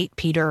reinstate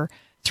Peter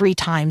 3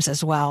 times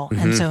as well.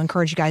 Mm-hmm. And so I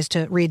encourage you guys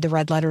to read the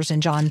red letters in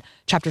John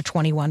chapter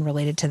 21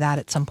 related to that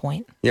at some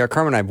point. Yeah,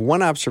 Carmen, I have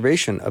one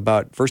observation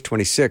about verse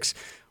 26.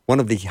 One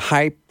of the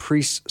high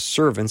priest's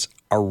servants,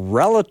 a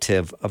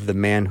relative of the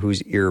man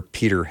whose ear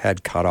Peter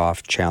had cut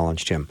off,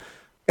 challenged him.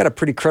 Got a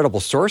pretty credible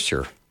source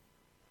here.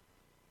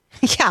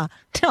 Yeah,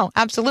 no,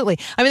 absolutely.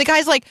 I mean, the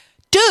guy's like,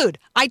 "Dude,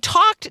 I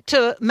talked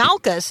to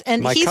Malchus,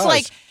 and he's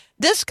like,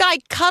 this guy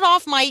cut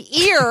off my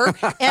ear,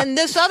 and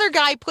this other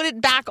guy put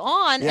it back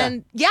on,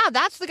 and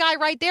that's the guy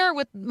right there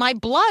with my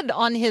blood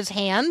on his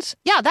hands.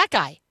 Yeah, that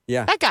guy.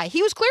 Yeah. That guy.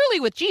 He was clearly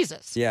with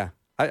Jesus." Yeah.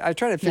 I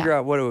try to figure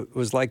out what it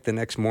was like the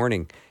next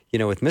morning,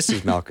 with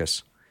Mrs.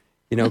 Malchus,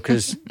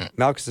 because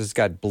Malchus has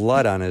got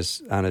blood on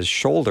his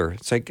shoulder.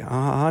 It's like,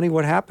 honey,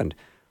 what happened?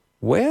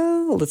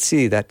 Well, let's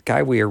see, that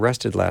guy we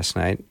arrested last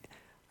night,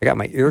 I got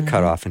my ear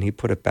cut off, and he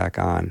put it back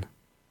on.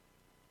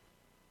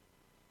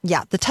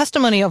 Yeah, the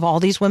testimony of all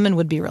these women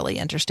would be really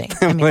interesting.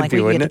 I mean,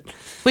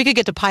 we could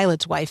get to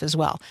Pilate's wife as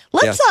well.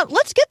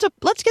 Let's get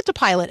to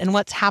Pilate and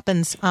what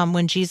happens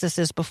when Jesus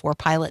is before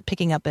Pilate,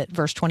 picking up at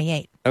verse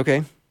 28.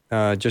 Okay,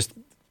 just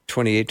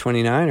 28,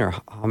 29, or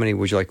how many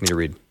would you like me to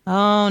read?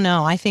 Oh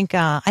no, I think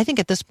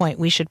at this point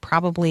we should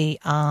probably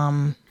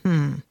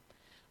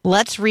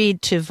let's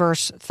read to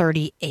verse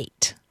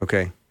 38.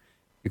 Okay,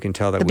 you can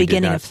tell that the we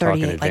beginning did not of 38,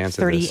 talk in advance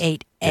like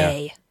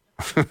 38A.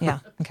 Yeah.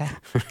 Okay.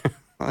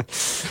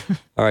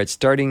 All right,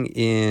 starting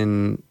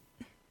in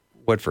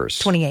what verse?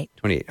 28.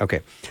 28, okay.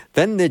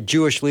 Then the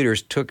Jewish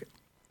leaders took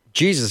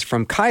Jesus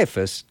from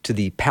Caiaphas to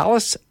the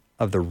palace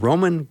of the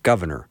Roman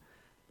governor.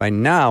 By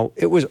now,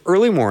 it was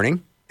early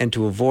morning, and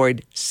to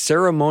avoid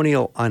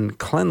ceremonial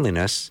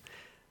uncleanliness,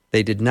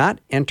 they did not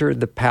enter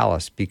the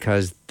palace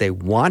because they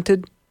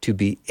wanted to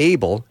be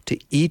able to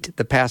eat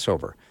the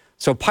Passover.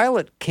 So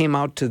Pilate came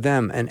out to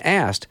them and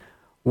asked,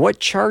 "What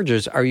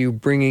charges are you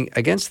bringing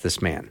against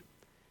this man?"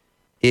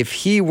 "If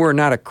he were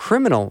not a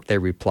criminal," they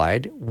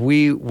replied,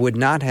 "we would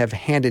not have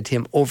handed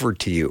him over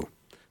to you."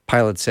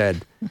 Pilate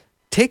said,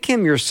 "Take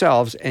him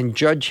yourselves and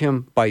judge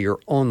him by your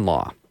own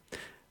law."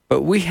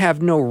 "But we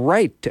have no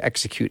right to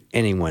execute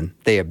anyone,"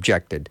 they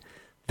objected.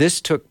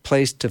 This took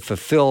place to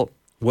fulfill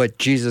what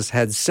Jesus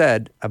had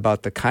said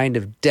about the kind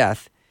of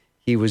death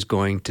he was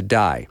going to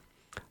die.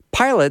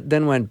 Pilate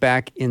then went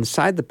back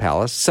inside the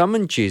palace,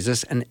 summoned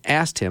Jesus, and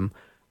asked him,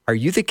 "Are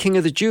you the king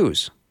of the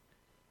Jews?"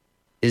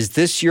 "Is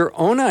this your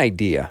own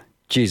idea?"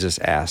 Jesus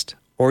asked,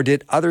 "or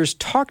did others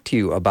talk to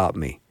you about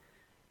me?"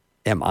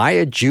 "Am I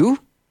a Jew?"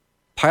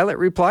 Pilate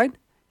replied.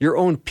 "Your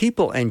own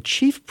people and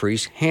chief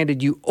priests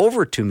handed you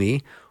over to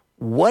me.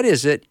 What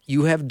is it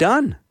you have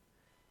done?"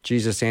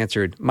 Jesus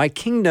answered, "My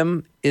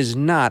kingdom is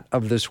not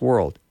of this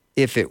world.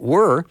 If it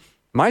were,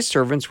 my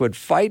servants would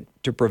fight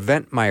to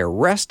prevent my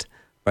arrest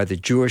by the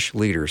Jewish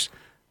leaders.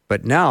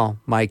 But now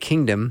my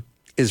kingdom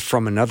is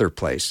from another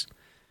place."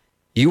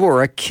 "You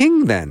are a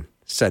king then,"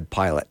 said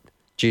Pilate.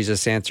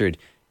 Jesus answered,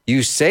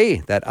 "You say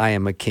that I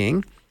am a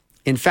king.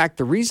 In fact,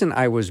 the reason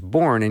I was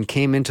born and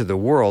came into the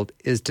world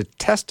is to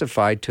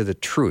testify to the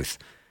truth.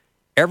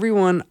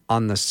 Everyone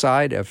on the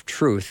side of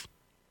truth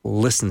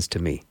listens to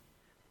me."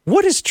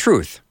 "What is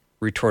truth?"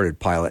 retorted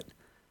Pilate.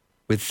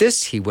 With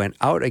this, he went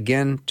out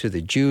again to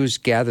the Jews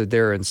gathered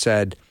there and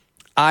said,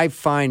 "I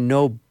find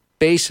no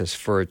basis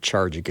for a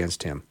charge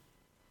against him."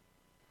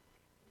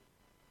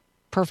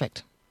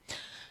 Perfect.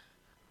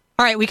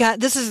 All right,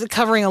 this is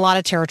covering a lot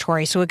of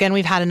territory. So again,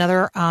 we've had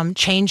another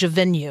change of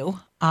venue.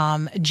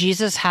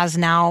 Jesus has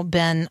now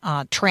been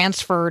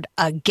transferred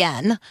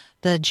again.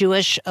 The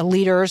Jewish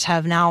leaders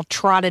have now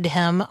trotted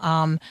him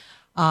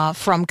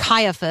from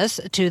Caiaphas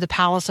to the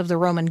palace of the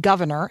Roman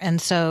governor,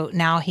 and so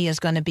now he is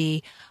going to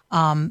be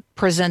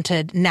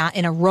presented now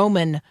in a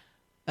Roman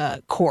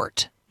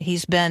court.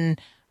 He's been,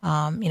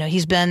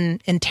 he's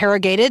been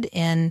interrogated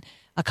in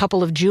a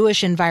couple of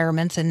Jewish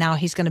environments, and now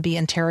he's going to be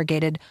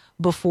interrogated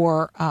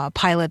before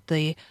Pilate,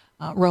 the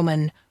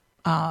Roman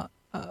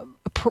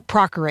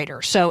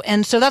procurator. So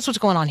that's what's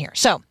going on here.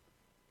 So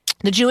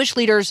the Jewish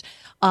leaders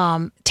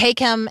take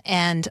him,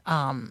 and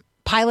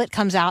Pilate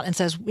comes out and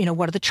says,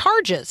 what are the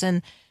charges?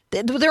 And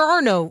there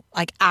are no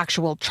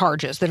actual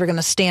charges that are going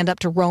to stand up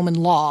to Roman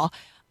law.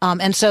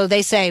 And so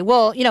they say,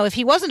 well, if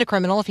he wasn't a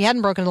criminal, if he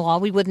hadn't broken the law,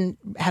 we wouldn't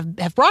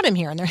have brought him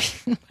here. And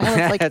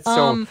they're like,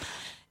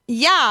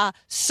 yeah,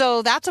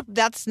 so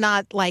that's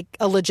not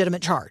a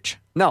legitimate charge.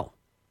 No.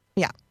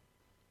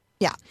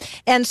 Yeah.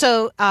 And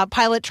so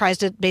Pilate tries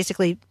to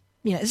basically,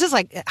 this is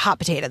like hot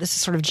potato. This is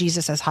sort of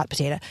Jesus as hot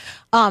potato.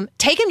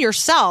 Take him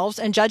yourselves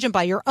and judge him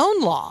by your own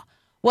law.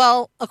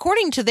 Well,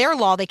 according to their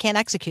law, they can't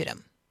execute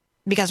him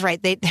because,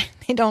 right, they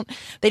don't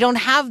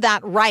have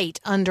that right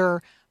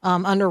under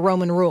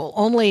Roman rule.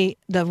 Only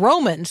the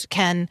Romans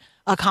can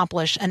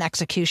accomplish an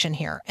execution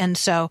here. And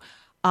so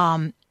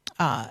the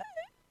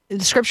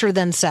scripture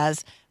then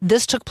says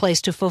this took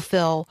place to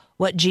fulfill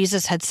what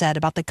Jesus had said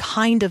about the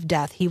kind of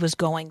death he was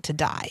going to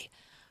die.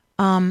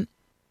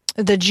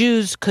 The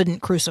Jews couldn't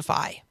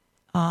crucify.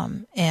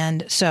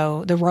 And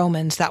so the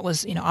Romans, that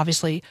was,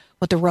 obviously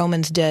what the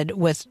Romans did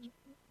with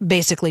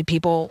basically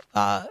people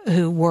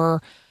who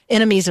were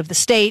enemies of the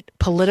state,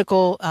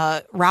 political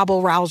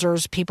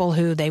rabble-rousers, people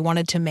who they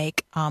wanted to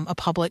make a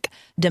public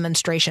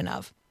demonstration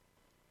of.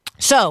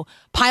 So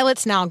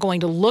Pilate's now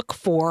going to look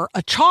for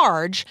a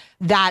charge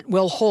that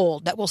will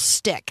hold, that will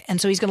stick.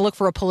 And so he's going to look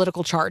for a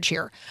political charge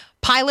here.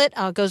 Pilate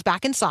goes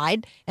back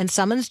inside and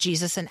summons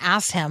Jesus and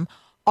asks him,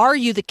 "Are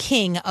you the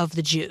king of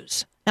the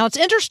Jews?" Now, it's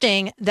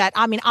interesting that,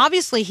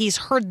 obviously he's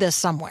heard this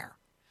somewhere.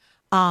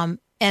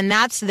 And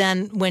that's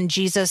then when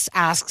Jesus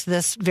asks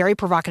this very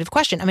provocative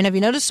question. Have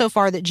you noticed so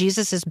far that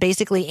Jesus is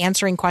basically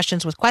answering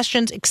questions with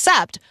questions,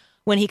 except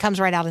when he comes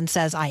right out and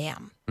says, "I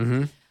am."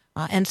 Mm-hmm.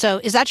 And so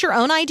is that your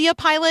own idea,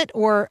 Pilate,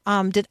 or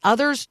did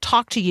others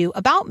talk to you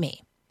about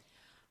me?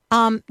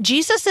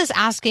 Jesus is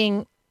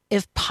asking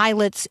if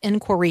Pilate's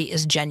inquiry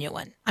is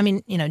genuine.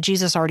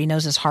 Jesus already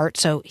knows his heart,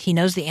 so he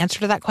knows the answer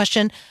to that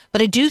question.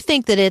 But I do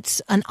think that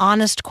it's an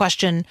honest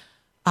question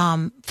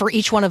for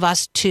each one of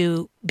us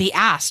to be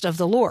asked of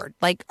the Lord.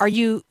 Are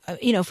you,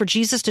 for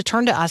Jesus to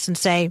turn to us and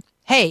say,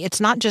 hey,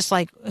 it's not just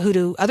who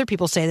do other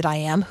people say that I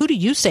am? Who do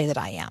you say that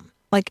I am?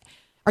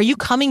 Are you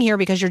coming here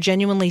because you're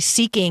genuinely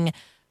seeking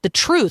the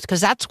truth?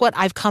 Because that's what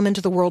I've come into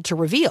the world to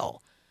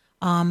reveal.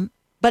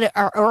 But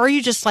are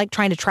you just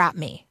trying to trap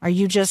me? Are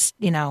you just,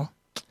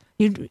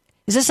 is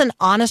this an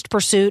honest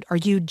pursuit? Are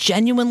you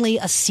genuinely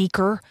a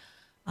seeker?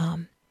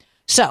 Am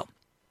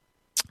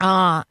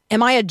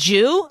I a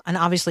Jew? And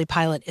obviously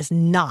Pilate is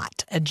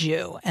not a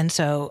Jew. And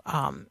so,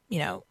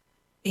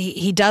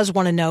 he does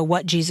want to know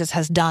what Jesus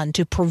has done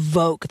to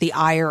provoke the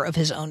ire of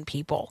his own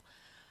people.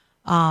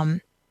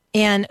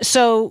 And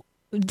so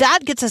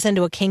that gets us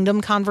into a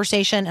kingdom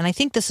conversation. And I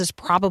think this is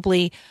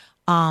probably,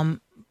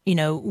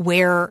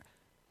 where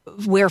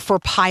for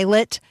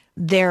Pilate,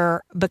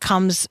 there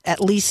becomes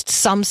at least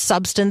some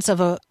substance of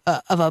a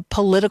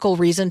political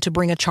reason to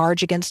bring a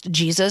charge against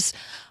Jesus,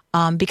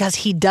 because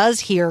he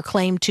does here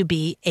claim to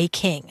be a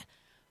king.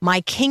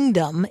 My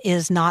kingdom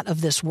is not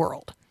of this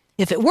world.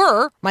 If it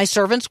were, my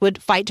servants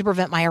would fight to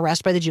prevent my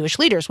arrest by the Jewish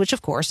leaders, which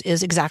of course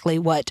is exactly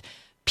what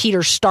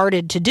Peter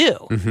started to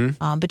do.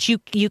 But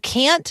you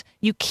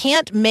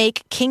can't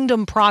make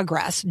kingdom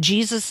progress,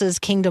 Jesus's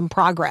kingdom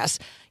progress,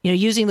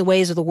 using the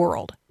ways of the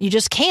world. You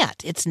just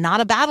can't. It's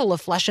not a battle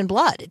of flesh and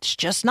blood. It's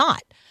just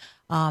not.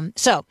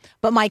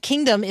 But my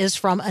kingdom is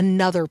from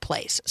another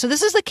place. So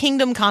this is the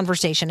kingdom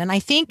conversation. And I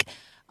think,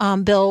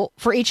 Bill,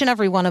 for each and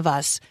every one of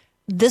us,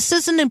 this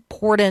is a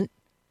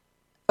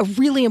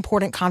really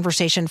important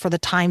conversation for the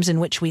times in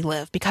which we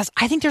live, because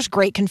I think there's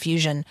great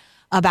confusion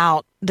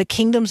about the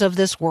kingdoms of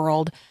this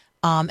world,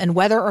 and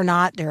whether or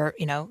not they're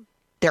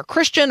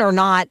Christian or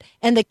not,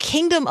 and the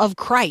kingdom of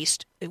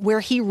Christ,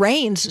 where he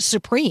reigns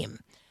supreme,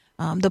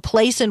 the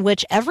place in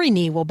which every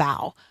knee will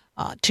bow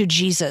to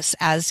Jesus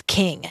as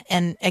king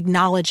and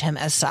acknowledge him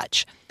as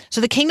such.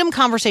 So the kingdom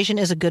conversation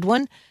is a good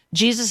one.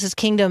 Jesus'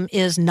 kingdom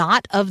is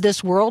not of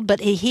this world, but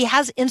he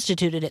has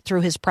instituted it through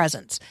his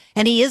presence,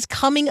 and he is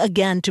coming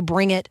again to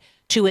bring it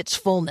to its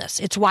fullness.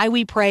 It's why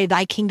we pray,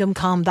 thy kingdom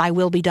come, thy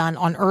will be done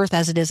on earth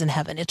as it is in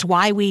heaven. It's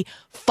why we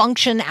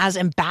function as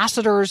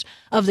ambassadors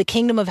of the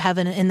kingdom of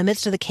heaven in the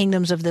midst of the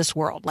kingdoms of this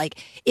world.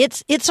 Like,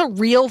 it's a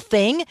real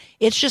thing.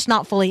 It's just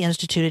not fully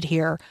instituted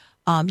here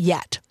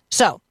yet.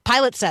 So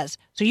Pilate says,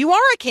 so you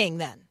are a king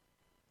then?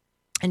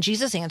 And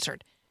Jesus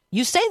answered,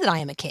 you say that I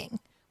am a king.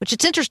 Which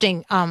it's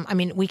interesting.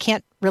 We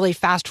can't really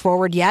fast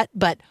forward yet,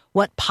 but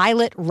what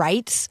Pilate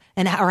writes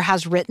or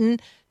has written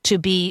to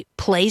be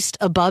placed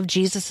above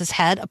Jesus's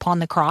head upon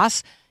the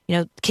cross,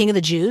 King of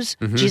the Jews,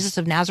 Jesus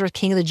of Nazareth,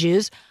 King of the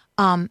Jews.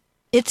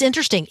 It's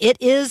interesting. It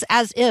is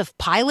as if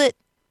Pilate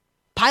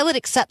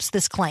accepts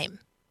this claim.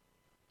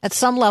 At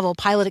some level,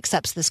 Pilate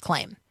accepts this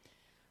claim.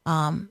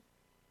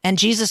 And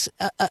Jesus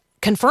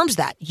confirms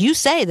that. You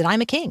say that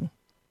I'm a king.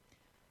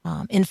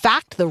 In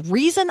fact, the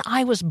reason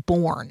I was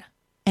born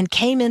and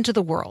came into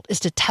the world is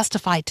to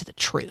testify to the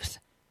truth.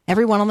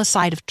 Everyone on the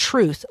side of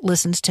truth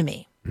listens to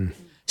me.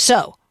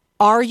 So,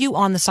 are you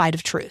on the side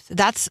of truth?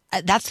 That's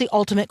the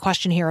ultimate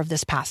question here of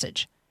this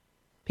passage.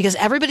 Because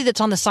everybody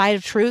that's on the side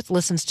of truth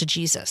listens to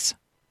Jesus.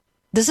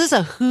 This is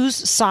a whose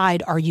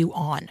side are you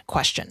on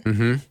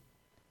question.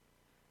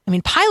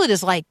 Pilate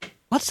is like,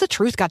 what's the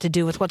truth got to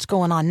do with what's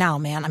going on now,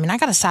 man? I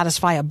got to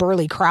satisfy a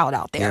burly crowd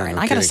out there, and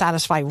I got to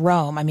satisfy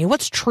Rome.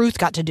 What's truth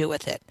got to do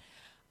with it?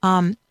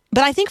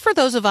 But I think for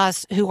those of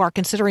us who are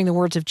considering the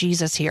words of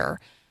Jesus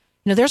here,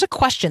 there's a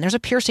question, there's a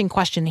piercing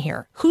question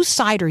here. Whose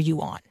side are you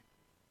on?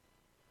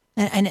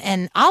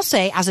 And I'll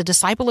say, as a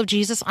disciple of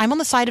Jesus, I'm on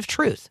the side of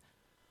truth,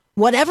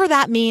 whatever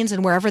that means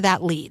and wherever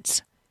that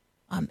leads.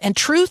 And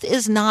truth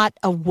is not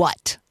a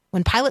what.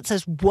 When Pilate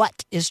says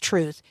what is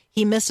truth,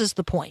 he misses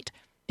the point,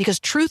 because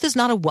truth is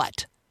not a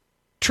what.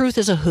 Truth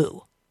is a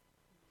who.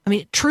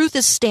 Truth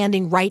is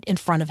standing right in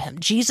front of him.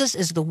 Jesus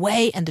is the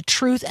way and the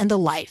truth and the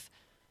life.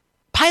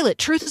 Pilate,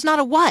 truth is not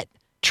a what.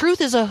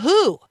 Truth is a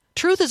who.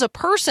 Truth is a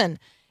person.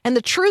 And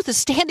the truth is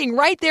standing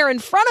right there in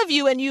front of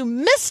you, and you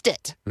missed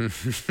it.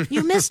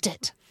 You missed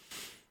it.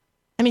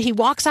 He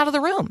walks out of the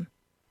room.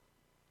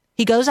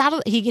 He walks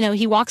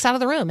out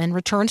of the room and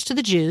returns to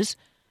the Jews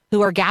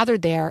who are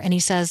gathered there, and he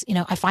says,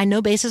 I find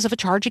no basis of a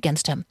charge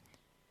against him.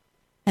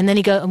 And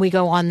then we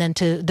go on then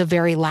to the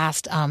very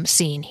last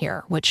scene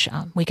here, which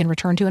we can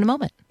return to in a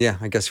moment. Yeah,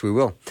 I guess we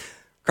will.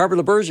 Carmen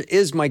LaBerge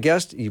is my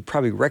guest. You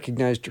probably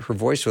recognized her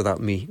voice without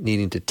me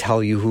needing to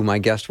tell you who my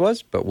guest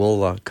was, but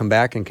we'll come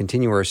back and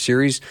continue our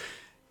series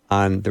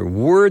on the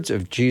words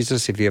of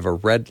Jesus. If you have a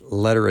red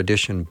letter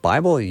edition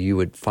Bible, you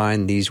would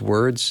find these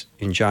words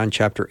in John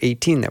chapter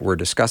 18 that we're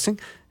discussing.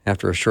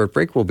 After a short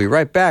break, we'll be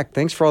right back.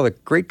 Thanks for all the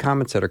great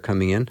comments that are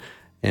coming in.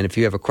 And if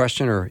you have a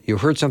question or you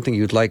heard something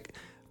you'd like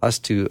us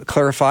to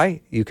clarify,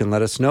 you can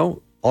let us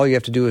know. All you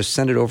have to do is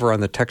send it over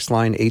on the text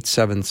line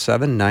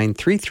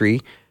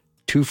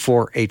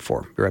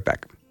 877-933-2484. Be right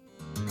back.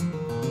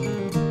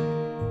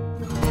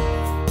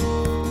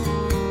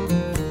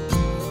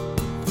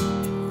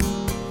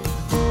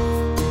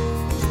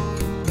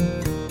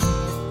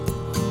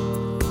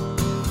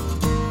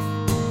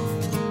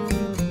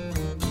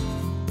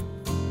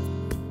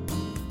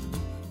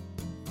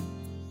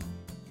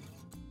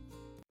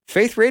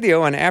 Faith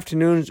Radio and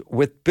Afternoons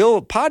with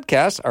Bill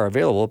podcasts are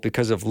available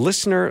because of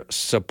listener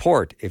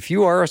support. If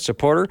you are a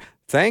supporter,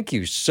 thank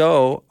you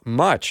so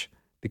much.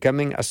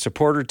 Becoming a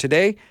supporter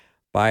today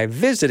by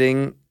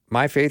visiting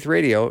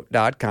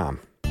myfaithradio.com.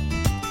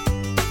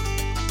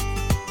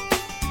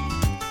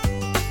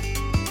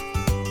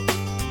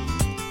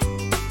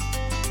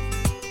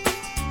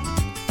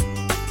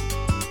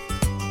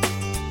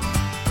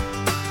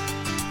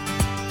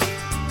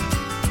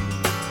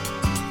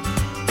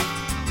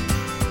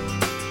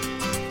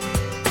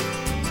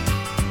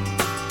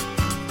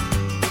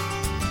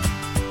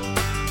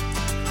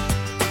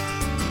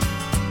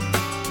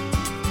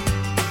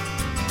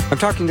 I'm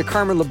talking to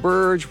Carmen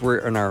LaBerge. We're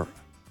in our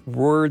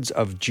Words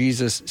of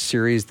Jesus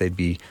series. They'd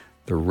be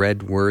the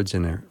red words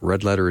in a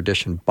red letter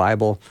edition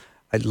Bible.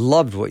 I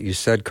loved what you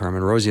said,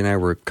 Carmen. Rosie and I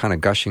were kind of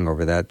gushing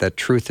over that. That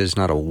truth is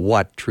not a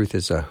what, truth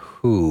is a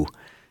who.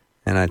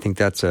 And I think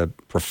that's a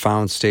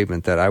profound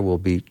statement that I will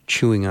be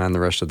chewing on the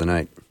rest of the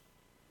night.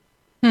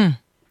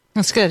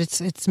 That's good.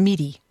 It's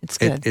meaty. It's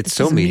good. It's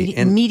so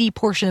meaty. Meaty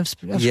portion of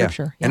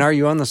Scripture. Yeah. And are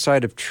you on the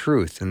side of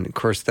truth? And, of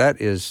course, that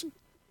is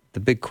the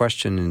big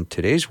question in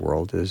today's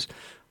world is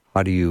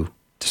how do you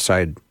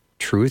decide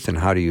truth and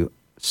how do you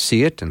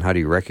see it and how do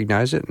you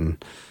recognize it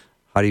and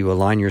how do you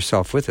align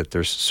yourself with it?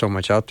 There's so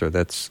much out there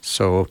that's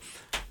so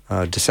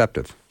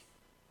deceptive.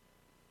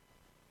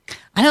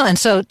 I know. And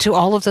so to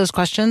all of those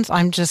questions,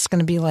 I'm just going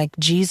to be like,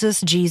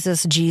 Jesus,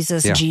 Jesus,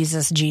 Jesus,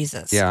 Jesus,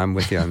 Jesus. Yeah, I'm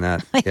with you on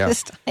that.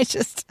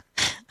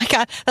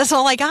 That's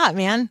all I got,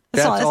 man.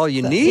 That's all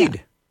you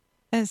need.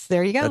 Yeah.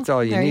 There you go. That's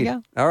all you need. You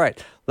go. All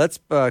right. Let's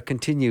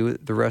continue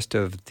the rest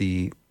of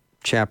the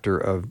chapter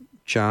of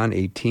John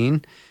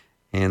 18.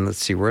 And let's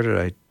see, where did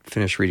I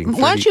finish reading?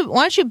 Why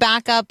don't you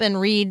back up and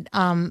read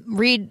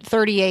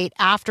 38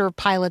 after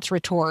Pilate's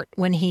retort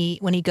when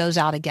he goes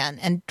out again,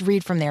 and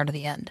read from there to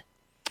the end.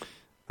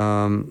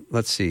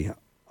 Let's see.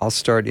 I'll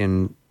start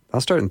in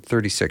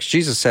 36.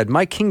 Jesus said,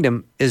 "My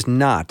kingdom is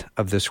not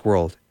of this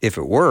world. If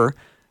it were,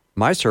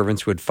 my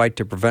servants would fight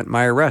to prevent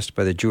my arrest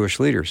by the Jewish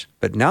leaders.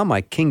 But now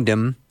my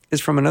kingdom is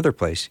from another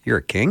place." "You're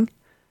a king?"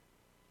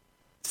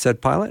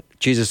 said Pilate.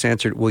 Jesus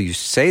answered, "Will you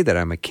say that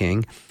I'm a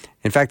king?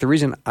 In fact, the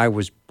reason I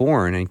was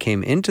born and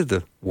came into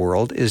the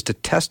world is to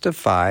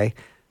testify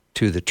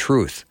to the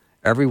truth.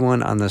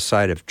 Everyone on the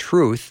side of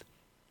truth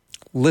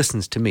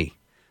listens to me."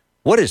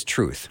 "What is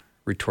truth?"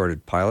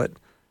 retorted Pilate.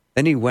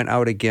 Then he went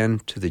out again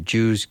to the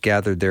Jews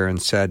gathered there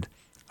and said,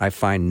 "I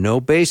find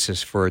no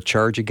basis for a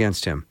charge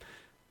against him.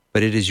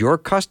 But it is your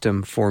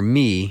custom for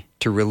me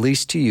to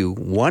release to you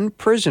one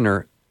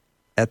prisoner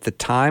at the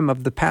time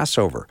of the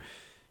Passover.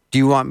 Do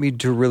you want me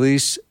to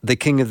release the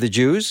King of the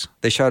Jews?"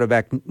 They shouted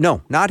back,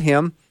 "No, not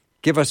him.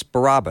 Give us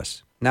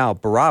Barabbas." Now,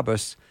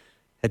 Barabbas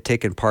had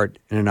taken part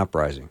in an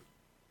uprising.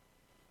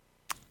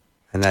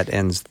 And that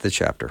ends the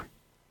chapter.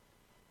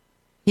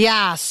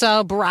 Yeah,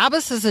 so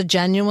Barabbas is a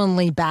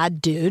genuinely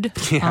bad dude.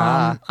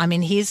 Yeah. I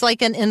mean, he's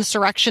like an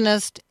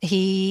insurrectionist.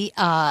 He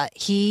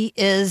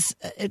is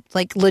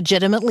like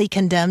legitimately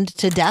condemned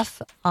to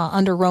death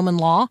under Roman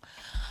law.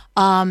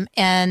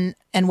 And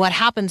what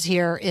happens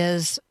here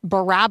is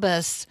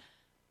Barabbas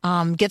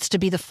gets to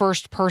be the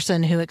first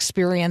person who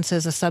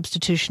experiences a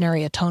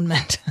substitutionary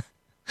atonement.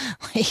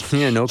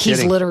 No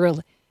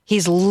kidding.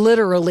 He's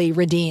literally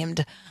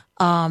redeemed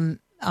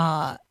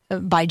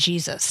by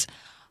Jesus.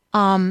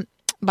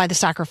 By the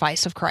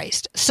sacrifice of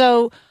Christ.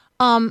 So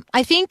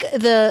I think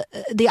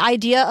the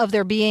idea of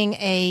there being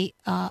a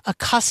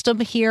custom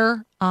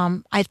here,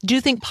 I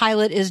do think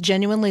Pilate is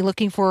genuinely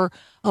looking for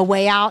a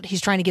way out. He's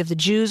trying to give the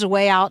Jews a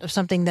way out of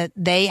something that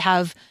they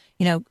have,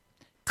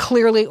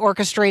 clearly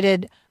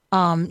orchestrated,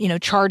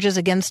 charges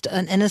against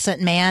an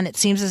innocent man. It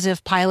seems as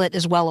if Pilate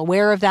is well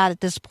aware of that at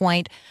this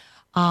point.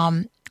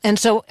 And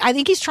so I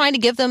think he's trying to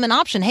give them an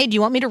option. Hey, do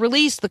you want me to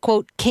release the,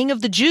 quote, King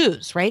of the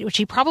Jews, right? Which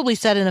he probably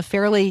said in a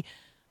fairly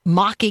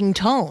mocking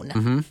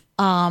tone.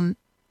 Mm-hmm.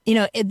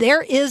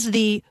 There is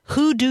the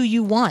who do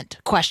you want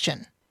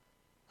question.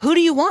 Who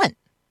do you want?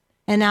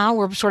 And now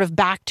we're sort of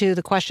back to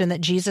the question that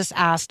Jesus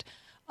asked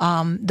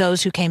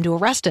those who came to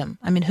arrest him.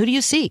 I mean, who do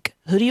you seek?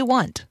 Who do you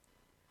want?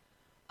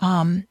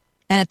 And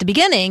at the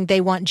beginning,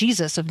 they want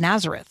Jesus of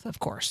Nazareth, of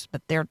course,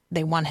 but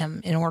they want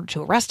him in order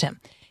to arrest him.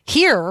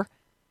 Here,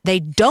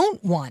 they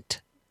don't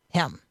want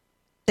him.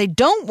 They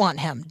don't want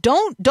him.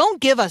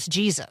 Don't give us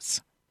Jesus.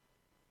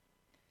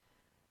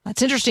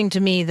 It's interesting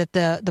to me that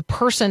the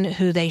person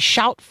who they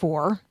shout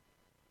for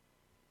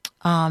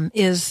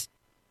is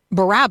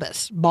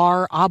Barabbas,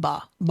 Bar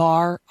Abba,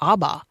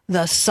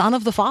 the son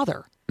of the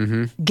Father.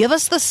 Mm-hmm. Give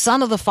us the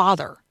son of the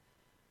Father.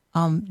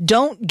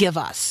 Don't give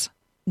us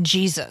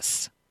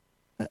Jesus,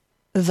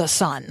 the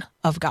Son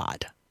of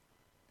God.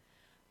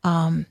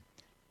 And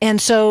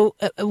so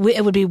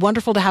it would be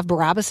wonderful to have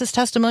Barabbas'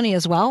 testimony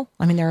as well.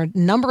 I mean, there are a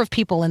number of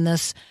people in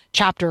this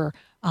chapter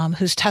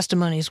whose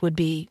testimonies would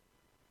be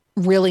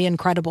really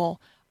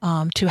incredible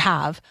to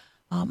have.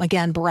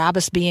 Again,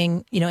 Barabbas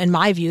being, in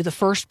my view, the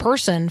first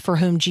person for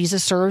whom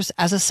Jesus serves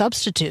as a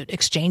substitute,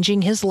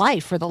 exchanging his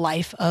life for the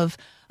life of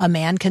a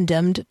man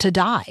condemned to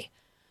die.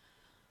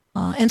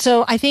 And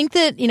so I think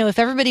that, if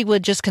everybody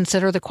would just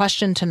consider the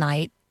question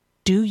tonight,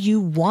 do you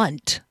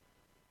want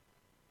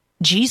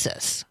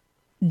Jesus?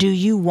 Do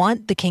you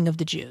want the King of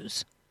the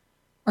Jews?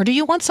 Or do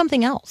you want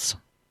something else?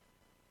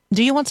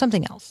 Do you want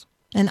something else?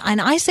 And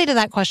I say to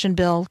that question,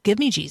 Bill, give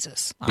me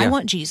Jesus. Yeah, I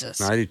want Jesus.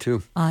 I do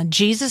too.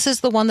 Jesus is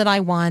the one that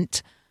I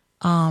want.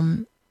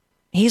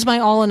 He's my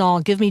all in all.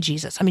 Give me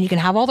Jesus. I mean, you can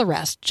have all the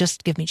rest.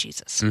 Just give me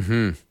Jesus.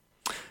 Mm-hmm.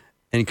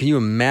 And can you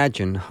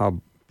imagine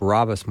how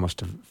Barabbas must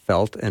have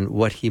felt and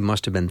what he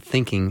must have been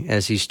thinking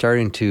as he's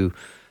starting to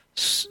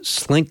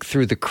slink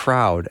through the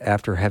crowd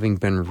after having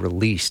been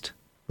released,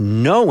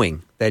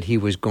 knowing that he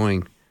was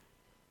going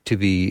to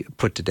be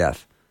put to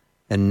death.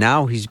 And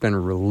now he's been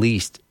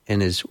released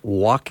and is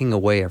walking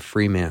away a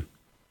free man.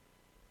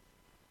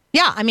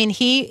 Yeah, I mean,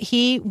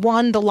 he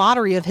won the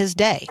lottery of his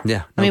day.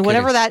 Yeah, I mean,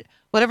 whatever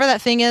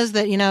that thing is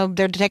that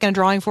they're taking a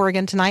drawing for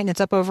again tonight, and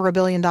it's up over $1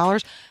 billion.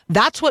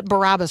 That's what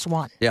Barabbas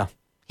won. Yeah,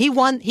 he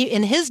won.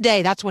 In his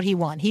day, that's what he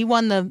won. He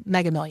won the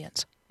Mega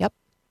Millions. Yep.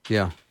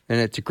 Yeah. And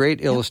it's a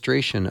great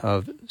illustration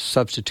of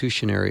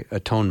substitutionary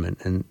atonement.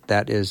 And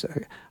that is,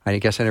 I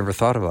guess I never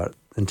thought about it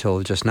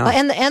until just now.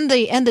 And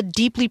the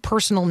deeply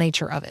personal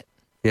nature of it.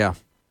 Yeah.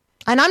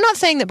 And I'm not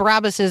saying that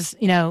Barabbas is,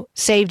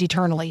 saved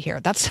eternally here.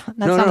 That's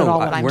not at all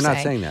what I'm saying. We're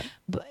not saying that.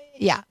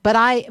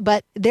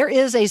 But there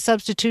is a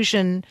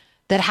substitution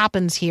that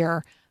happens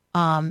here,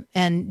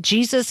 and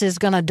Jesus is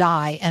going to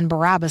die, and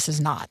Barabbas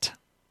is not.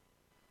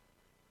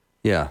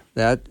 Yeah,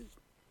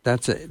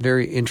 that's a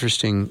very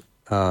interesting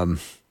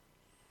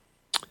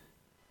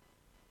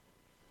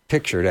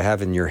picture to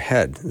have in your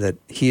head, that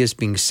he is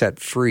being set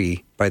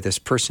free by this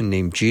person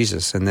named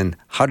Jesus, and then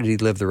how did he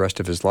live the rest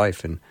of his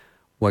life? And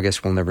well, I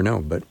guess we'll never know,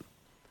 but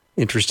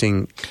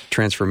interesting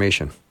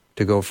transformation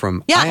to go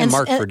from I am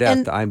marked for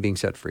death to I'm being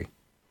set free.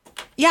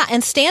 Yeah,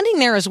 and standing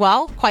there as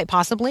well, quite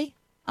possibly.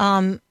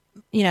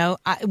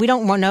 We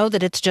don't know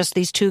that it's just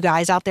these two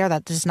guys out there.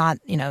 That is not,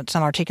 it's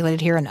not articulated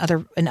here.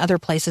 In other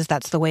places,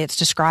 that's the way it's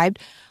described.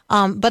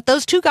 But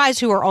those two guys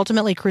who are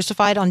ultimately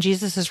crucified on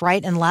Jesus'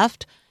 right and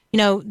left,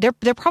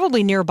 they're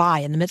probably nearby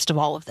in the midst of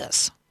all of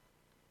this.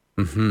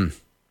 Mm-hmm.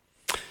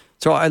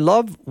 So I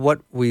love what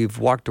we've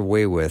walked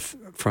away with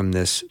from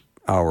this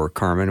hour,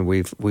 Carmen.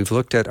 We've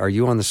looked at, are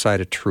you on the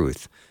side of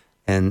truth?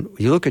 And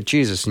you look at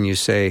Jesus and you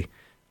say,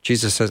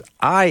 Jesus says,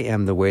 I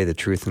am the way, the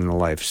truth, and the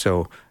life.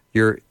 So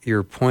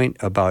your point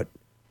about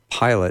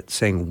Pilate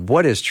saying,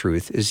 what is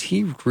truth, is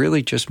he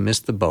really just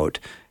missed the boat.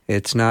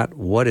 It's not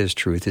what is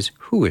truth, it's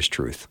who is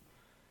truth.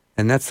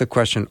 And that's the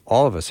question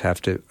all of us have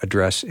to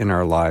address in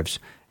our lives.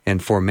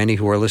 And for many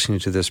who are listening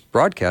to this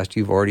broadcast,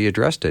 you've already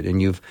addressed it,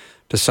 and you've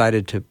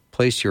decided to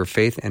place your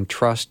faith and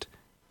trust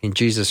in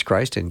Jesus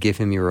Christ and give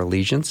him your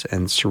allegiance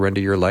and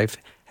surrender your life,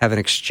 have an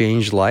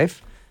exchanged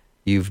life.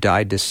 You've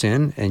died to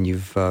sin, and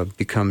you've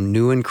become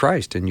new in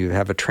Christ, and you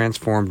have a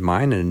transformed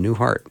mind and a new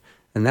heart.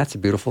 And that's a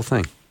beautiful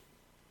thing.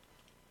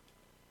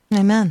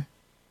 Amen.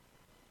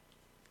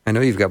 I know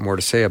you've got more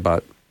to say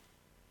about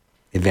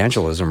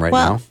evangelism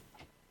now.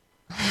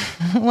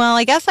 Well,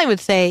 I guess I would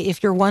say,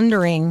 if you're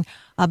wondering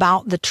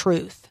about the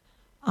truth,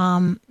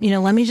 let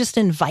me just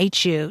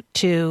invite you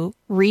to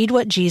read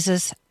what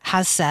Jesus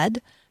has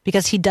said,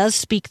 because he does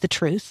speak the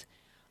truth.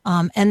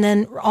 And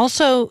then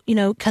also,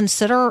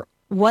 consider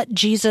what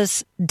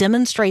Jesus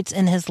demonstrates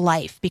in his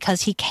life,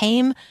 because he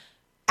came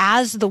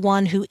as the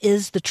one who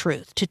is the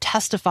truth, to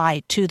testify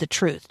to the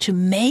truth, to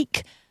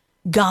make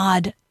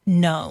God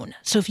known.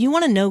 So if you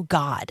want to know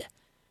God,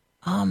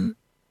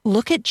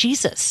 look at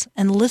Jesus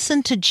and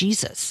listen to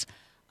Jesus,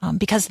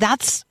 because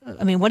that's,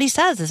 what he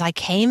says is, I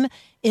came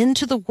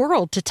into the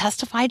world to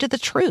testify to the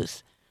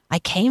truth. I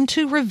came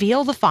to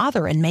reveal the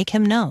Father and make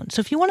him known. So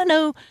if you want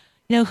to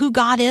know, who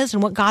God is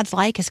and what God's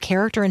like, his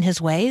character and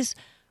his ways,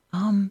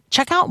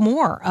 check out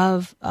more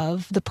of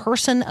the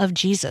person of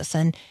Jesus.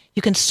 And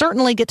you can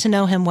certainly get to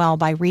know him well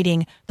by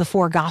reading the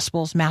four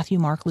Gospels, Matthew,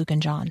 Mark, Luke,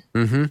 and John.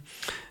 Mm-hmm.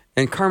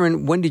 And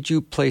Carmen, when did you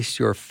place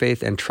your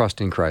faith and trust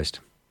in Christ?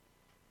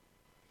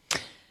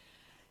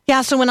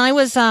 Yeah, so when I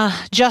was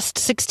just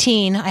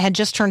 16, I had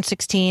just turned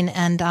 16,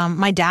 and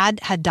my dad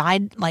had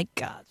died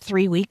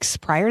 3 weeks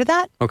prior to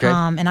that. Okay.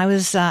 And I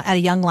was at a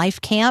Young Life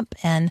camp,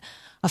 and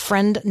a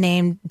friend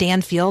named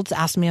Dan Fields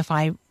asked me if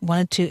I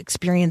wanted to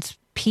experience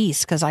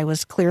peace, because I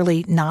was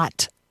clearly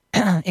not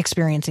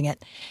experiencing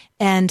it.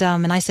 And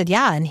I said,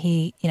 yeah. And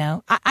he,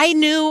 I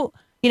knew,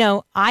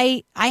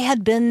 I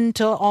had been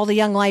to all the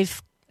Young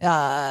Life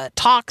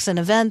talks and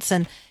events,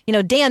 and,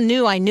 Dan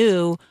knew I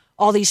knew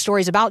all these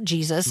stories about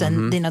Jesus,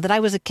 and that I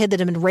was a kid that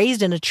had been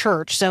raised in a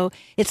church. So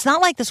it's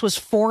not like this was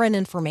foreign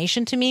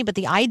information to me, but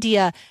the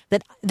idea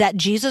that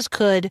Jesus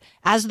could,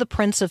 as the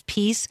Prince of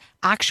Peace,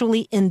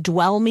 actually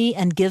indwell me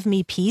and give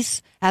me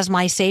peace as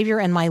my Savior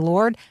and my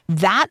Lord,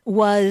 that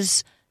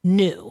was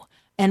new.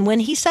 And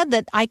when he said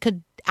that I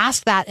could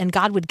ask that and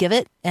God would give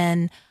it,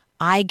 and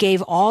I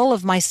gave all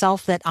of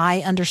myself that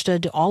I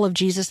understood to all of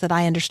Jesus that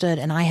I understood,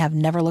 and I have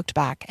never looked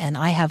back, and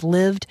I have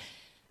lived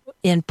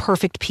in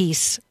perfect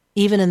peace,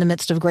 even in the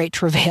midst of great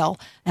travail,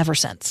 ever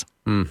since.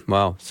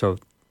 Wow. So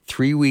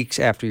 3 weeks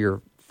after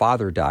your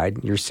father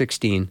died, you're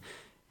 16,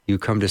 you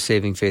come to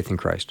saving faith in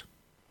Christ.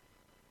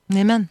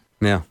 Amen.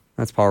 Yeah,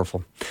 that's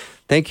powerful.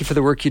 Thank you for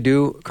the work you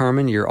do,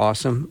 Carmen. You're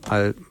awesome.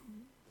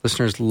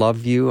 Listeners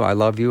love you. I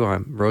love you.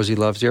 Rosie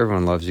loves you.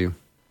 Everyone loves you.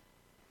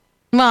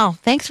 Well,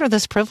 thanks for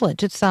this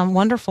privilege. It's a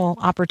wonderful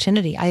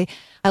opportunity. I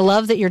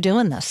love that you're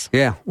doing this.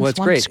 Yeah, well, it's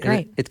great. It's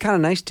great. It's kind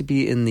of nice to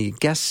be in the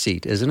guest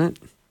seat, isn't it?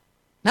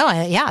 No,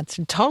 it's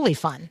totally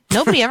fun.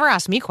 Nobody ever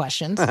asked me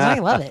questions. I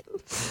love it.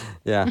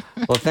 Yeah.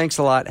 Well, thanks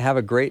a lot. Have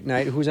a great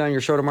night. Who's on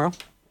your show tomorrow?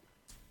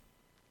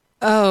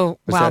 Oh,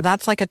 wow.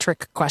 That's like a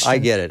trick question. I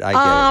get it.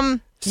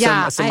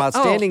 Some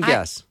outstanding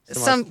guests.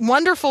 Some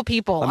wonderful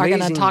people are going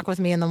to talk with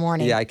me in the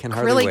morning. Yeah, I can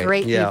hardly really wait.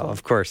 Great yeah, people.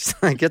 Of course.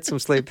 Get some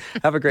sleep.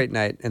 Have a great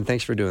night. And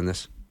thanks for doing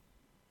this.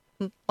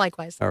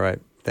 Likewise. All right.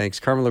 Thanks.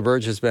 Carmen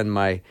LaBerge has been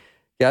my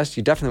guest.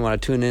 You definitely want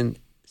to tune in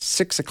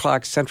 6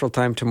 o'clock Central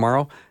Time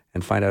tomorrow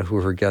and find out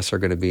who her guests are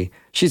going to be.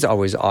 She's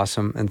always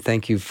awesome, and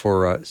thank you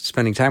for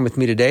spending time with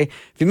me today.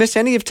 If you missed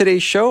any of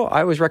today's show,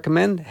 I always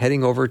recommend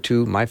heading over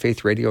to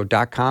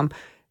myfaithradio.com,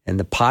 and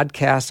the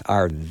podcasts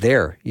are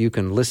there. You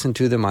can listen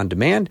to them on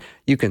demand.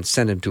 You can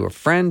send them to a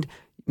friend.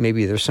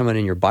 Maybe there's someone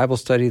in your Bible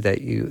study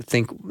that you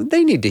think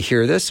they need to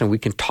hear this, and we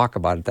can talk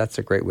about it. That's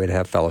a great way to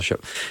have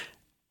fellowship.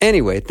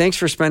 Anyway, thanks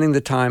for spending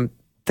the time.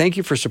 Thank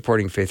you for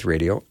supporting Faith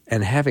Radio,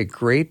 and have a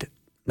great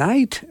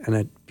night and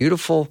a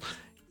beautiful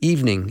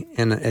evening.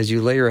 And as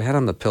you lay your head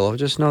on the pillow,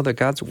 just know that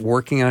God's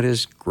working out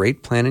his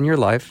great plan in your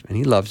life, and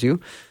he loves you,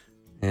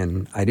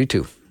 and I do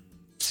too.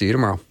 See you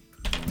tomorrow.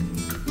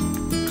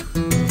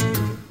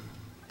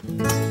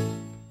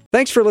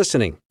 Thanks for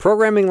listening.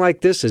 Programming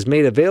like this is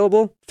made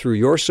available through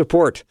your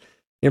support.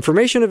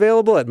 Information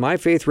available at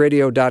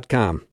myfaithradio.com.